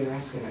don't know why you're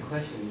asking that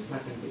question, it's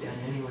not gonna be done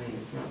anyway,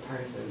 it's not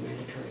part of the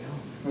mandatory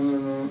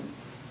elements.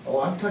 Oh,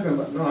 I'm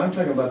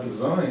talking about the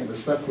zoning,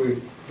 this stuff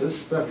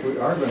we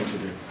are going to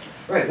do.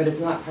 Right, but it's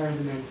not part of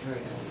the mandatory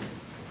element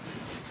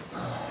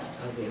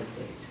of the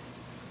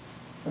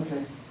update.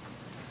 Okay.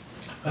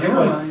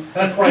 Never mind.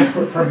 That's why,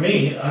 for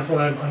me, that's what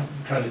I'm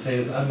trying to say,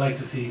 is I'd like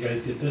to see you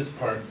guys get this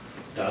part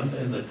done,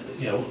 and that,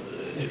 you know,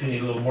 if you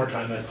need a little more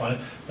time, that's fine,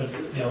 but,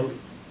 you know,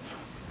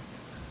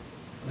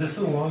 this is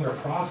a longer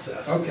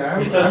process.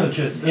 Okay, It doesn't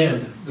just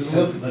end there's a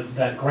because little-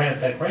 that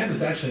grant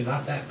is actually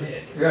not that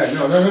big. Yeah,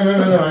 no,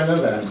 I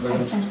know that, I but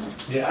spent it.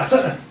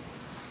 Yeah.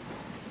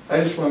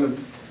 I just wanted,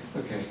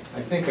 okay,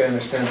 I think I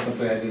understand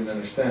something I didn't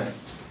understand.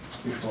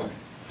 before.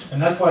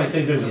 And that's why I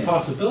say there's a Yeah.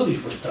 possibility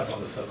for stuff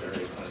on the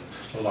sub-area plan,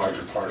 a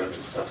larger part of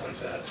it, stuff like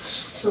that.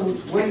 So,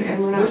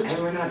 And we're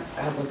not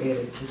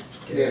obligated to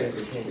do yeah,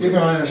 everything. even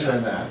I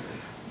understand that.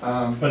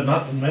 But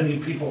not many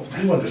people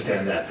do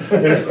understand that.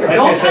 There's- I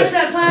Don't can't touch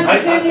that tell- plan I-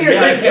 for 10 I- years.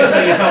 Yeah, I can't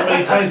tell you how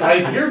many times I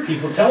hear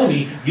people telling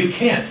me, you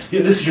can't.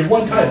 Yeah, this is your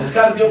one time, it's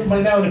gotta be open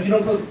by now, and if you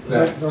don't go,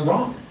 they're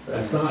wrong.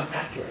 That's not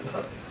accurate.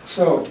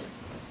 So,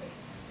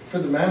 for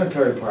the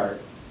mandatory part,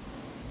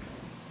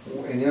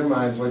 in your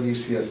minds, what do you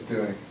see us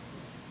doing?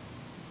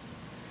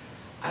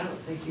 I don't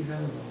think you have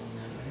a role in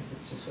that, I think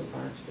it's just what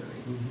Barb's doing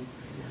right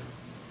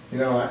You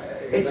know, now.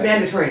 It's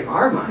mandatory in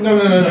our mind. No.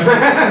 In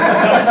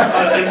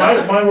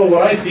my role,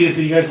 what I see is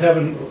that you guys have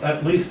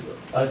at least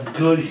a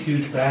good,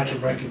 huge batch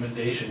of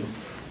recommendations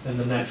in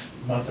the next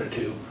month or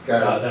two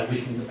Got it. that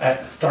we can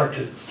start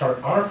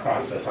our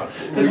process on.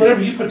 Because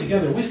whatever you put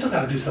together, we still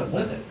gotta do something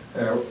with it.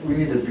 We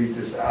need to beat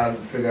this out and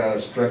figure out a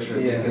structure,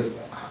 Yeah. because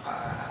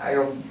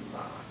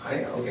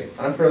okay,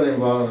 I'm fairly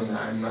involved and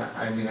I'm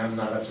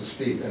not up to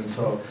speed, and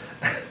so.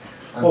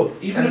 Well,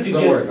 even if you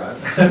Don't worry get about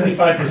it.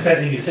 75%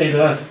 and you say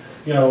to us,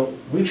 you know,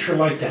 we'd sure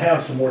like to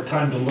have some more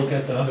time to look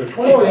at the other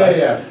 25. Oh,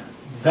 yeah.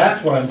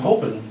 That's what I'm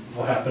hoping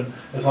will happen,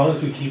 as long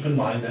as we keep in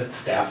mind that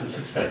staff is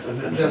expensive.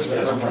 That's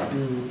right, no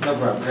problem, no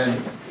problem,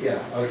 and, yeah,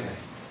 okay.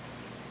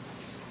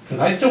 Because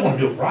I still want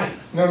to do it right.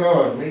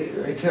 No, me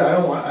too,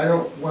 I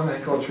don't want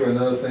to go through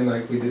another thing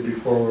like we did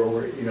before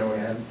where, we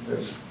had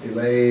those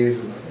delays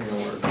and,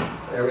 where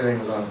everything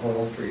was on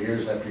hold for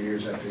years after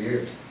years after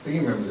years.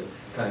 You remember the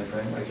time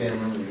frame, I can't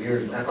remember the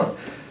years now,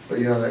 but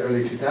the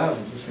early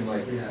 2000s, it seemed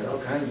like we had all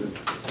kinds of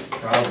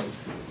problems.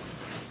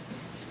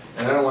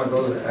 And I don't want to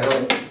go there, I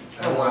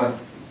don't want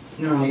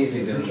No, easy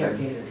We kept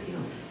to. getting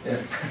appealed. to, yeah.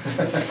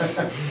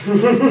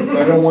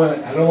 I don't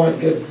want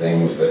to get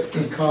things that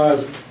can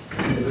cause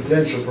the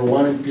potential for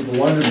people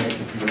wanting to make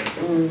appeals.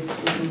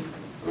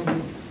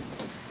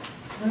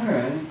 All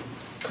right.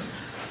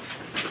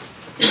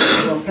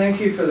 Well, thank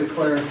you for the I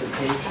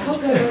clarification.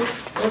 hope that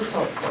was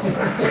helpful.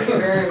 Thank you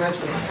very much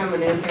for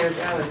coming in here,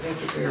 Val, and thank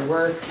you for your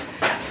work.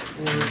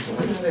 And there was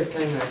one other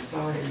thing I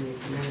saw in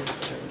these minutes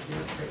that I was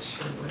not quite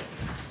sure what.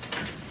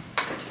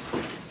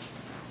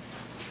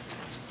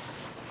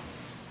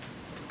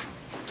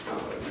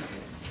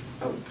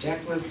 Oh,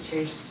 Jack wanted to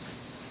change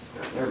his,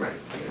 no, never mind.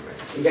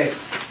 You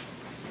guys,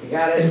 you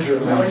got it? You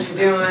know what you're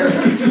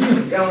doing,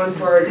 you're going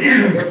for it,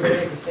 seems like everybody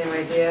has the same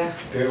idea.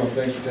 Okay, well,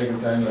 thanks for taking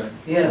time to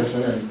Yes.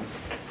 listen,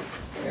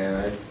 and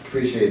I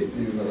appreciate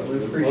you, We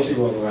most appreciate of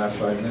all the last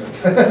 5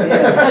 minutes.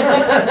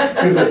 Yeah.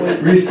 Because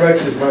it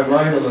restructures my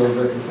mind a little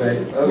bit to say,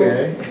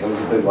 okay. There was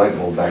a big light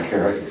bulb back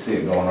here, I could see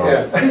it going on.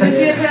 Yeah. Did you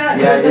see it, Pat?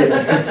 Yeah, I did.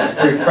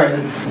 It's pretty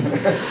frightening.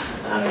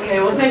 Okay,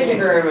 well, thank you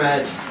very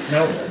much.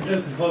 Now,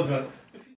 just to close out,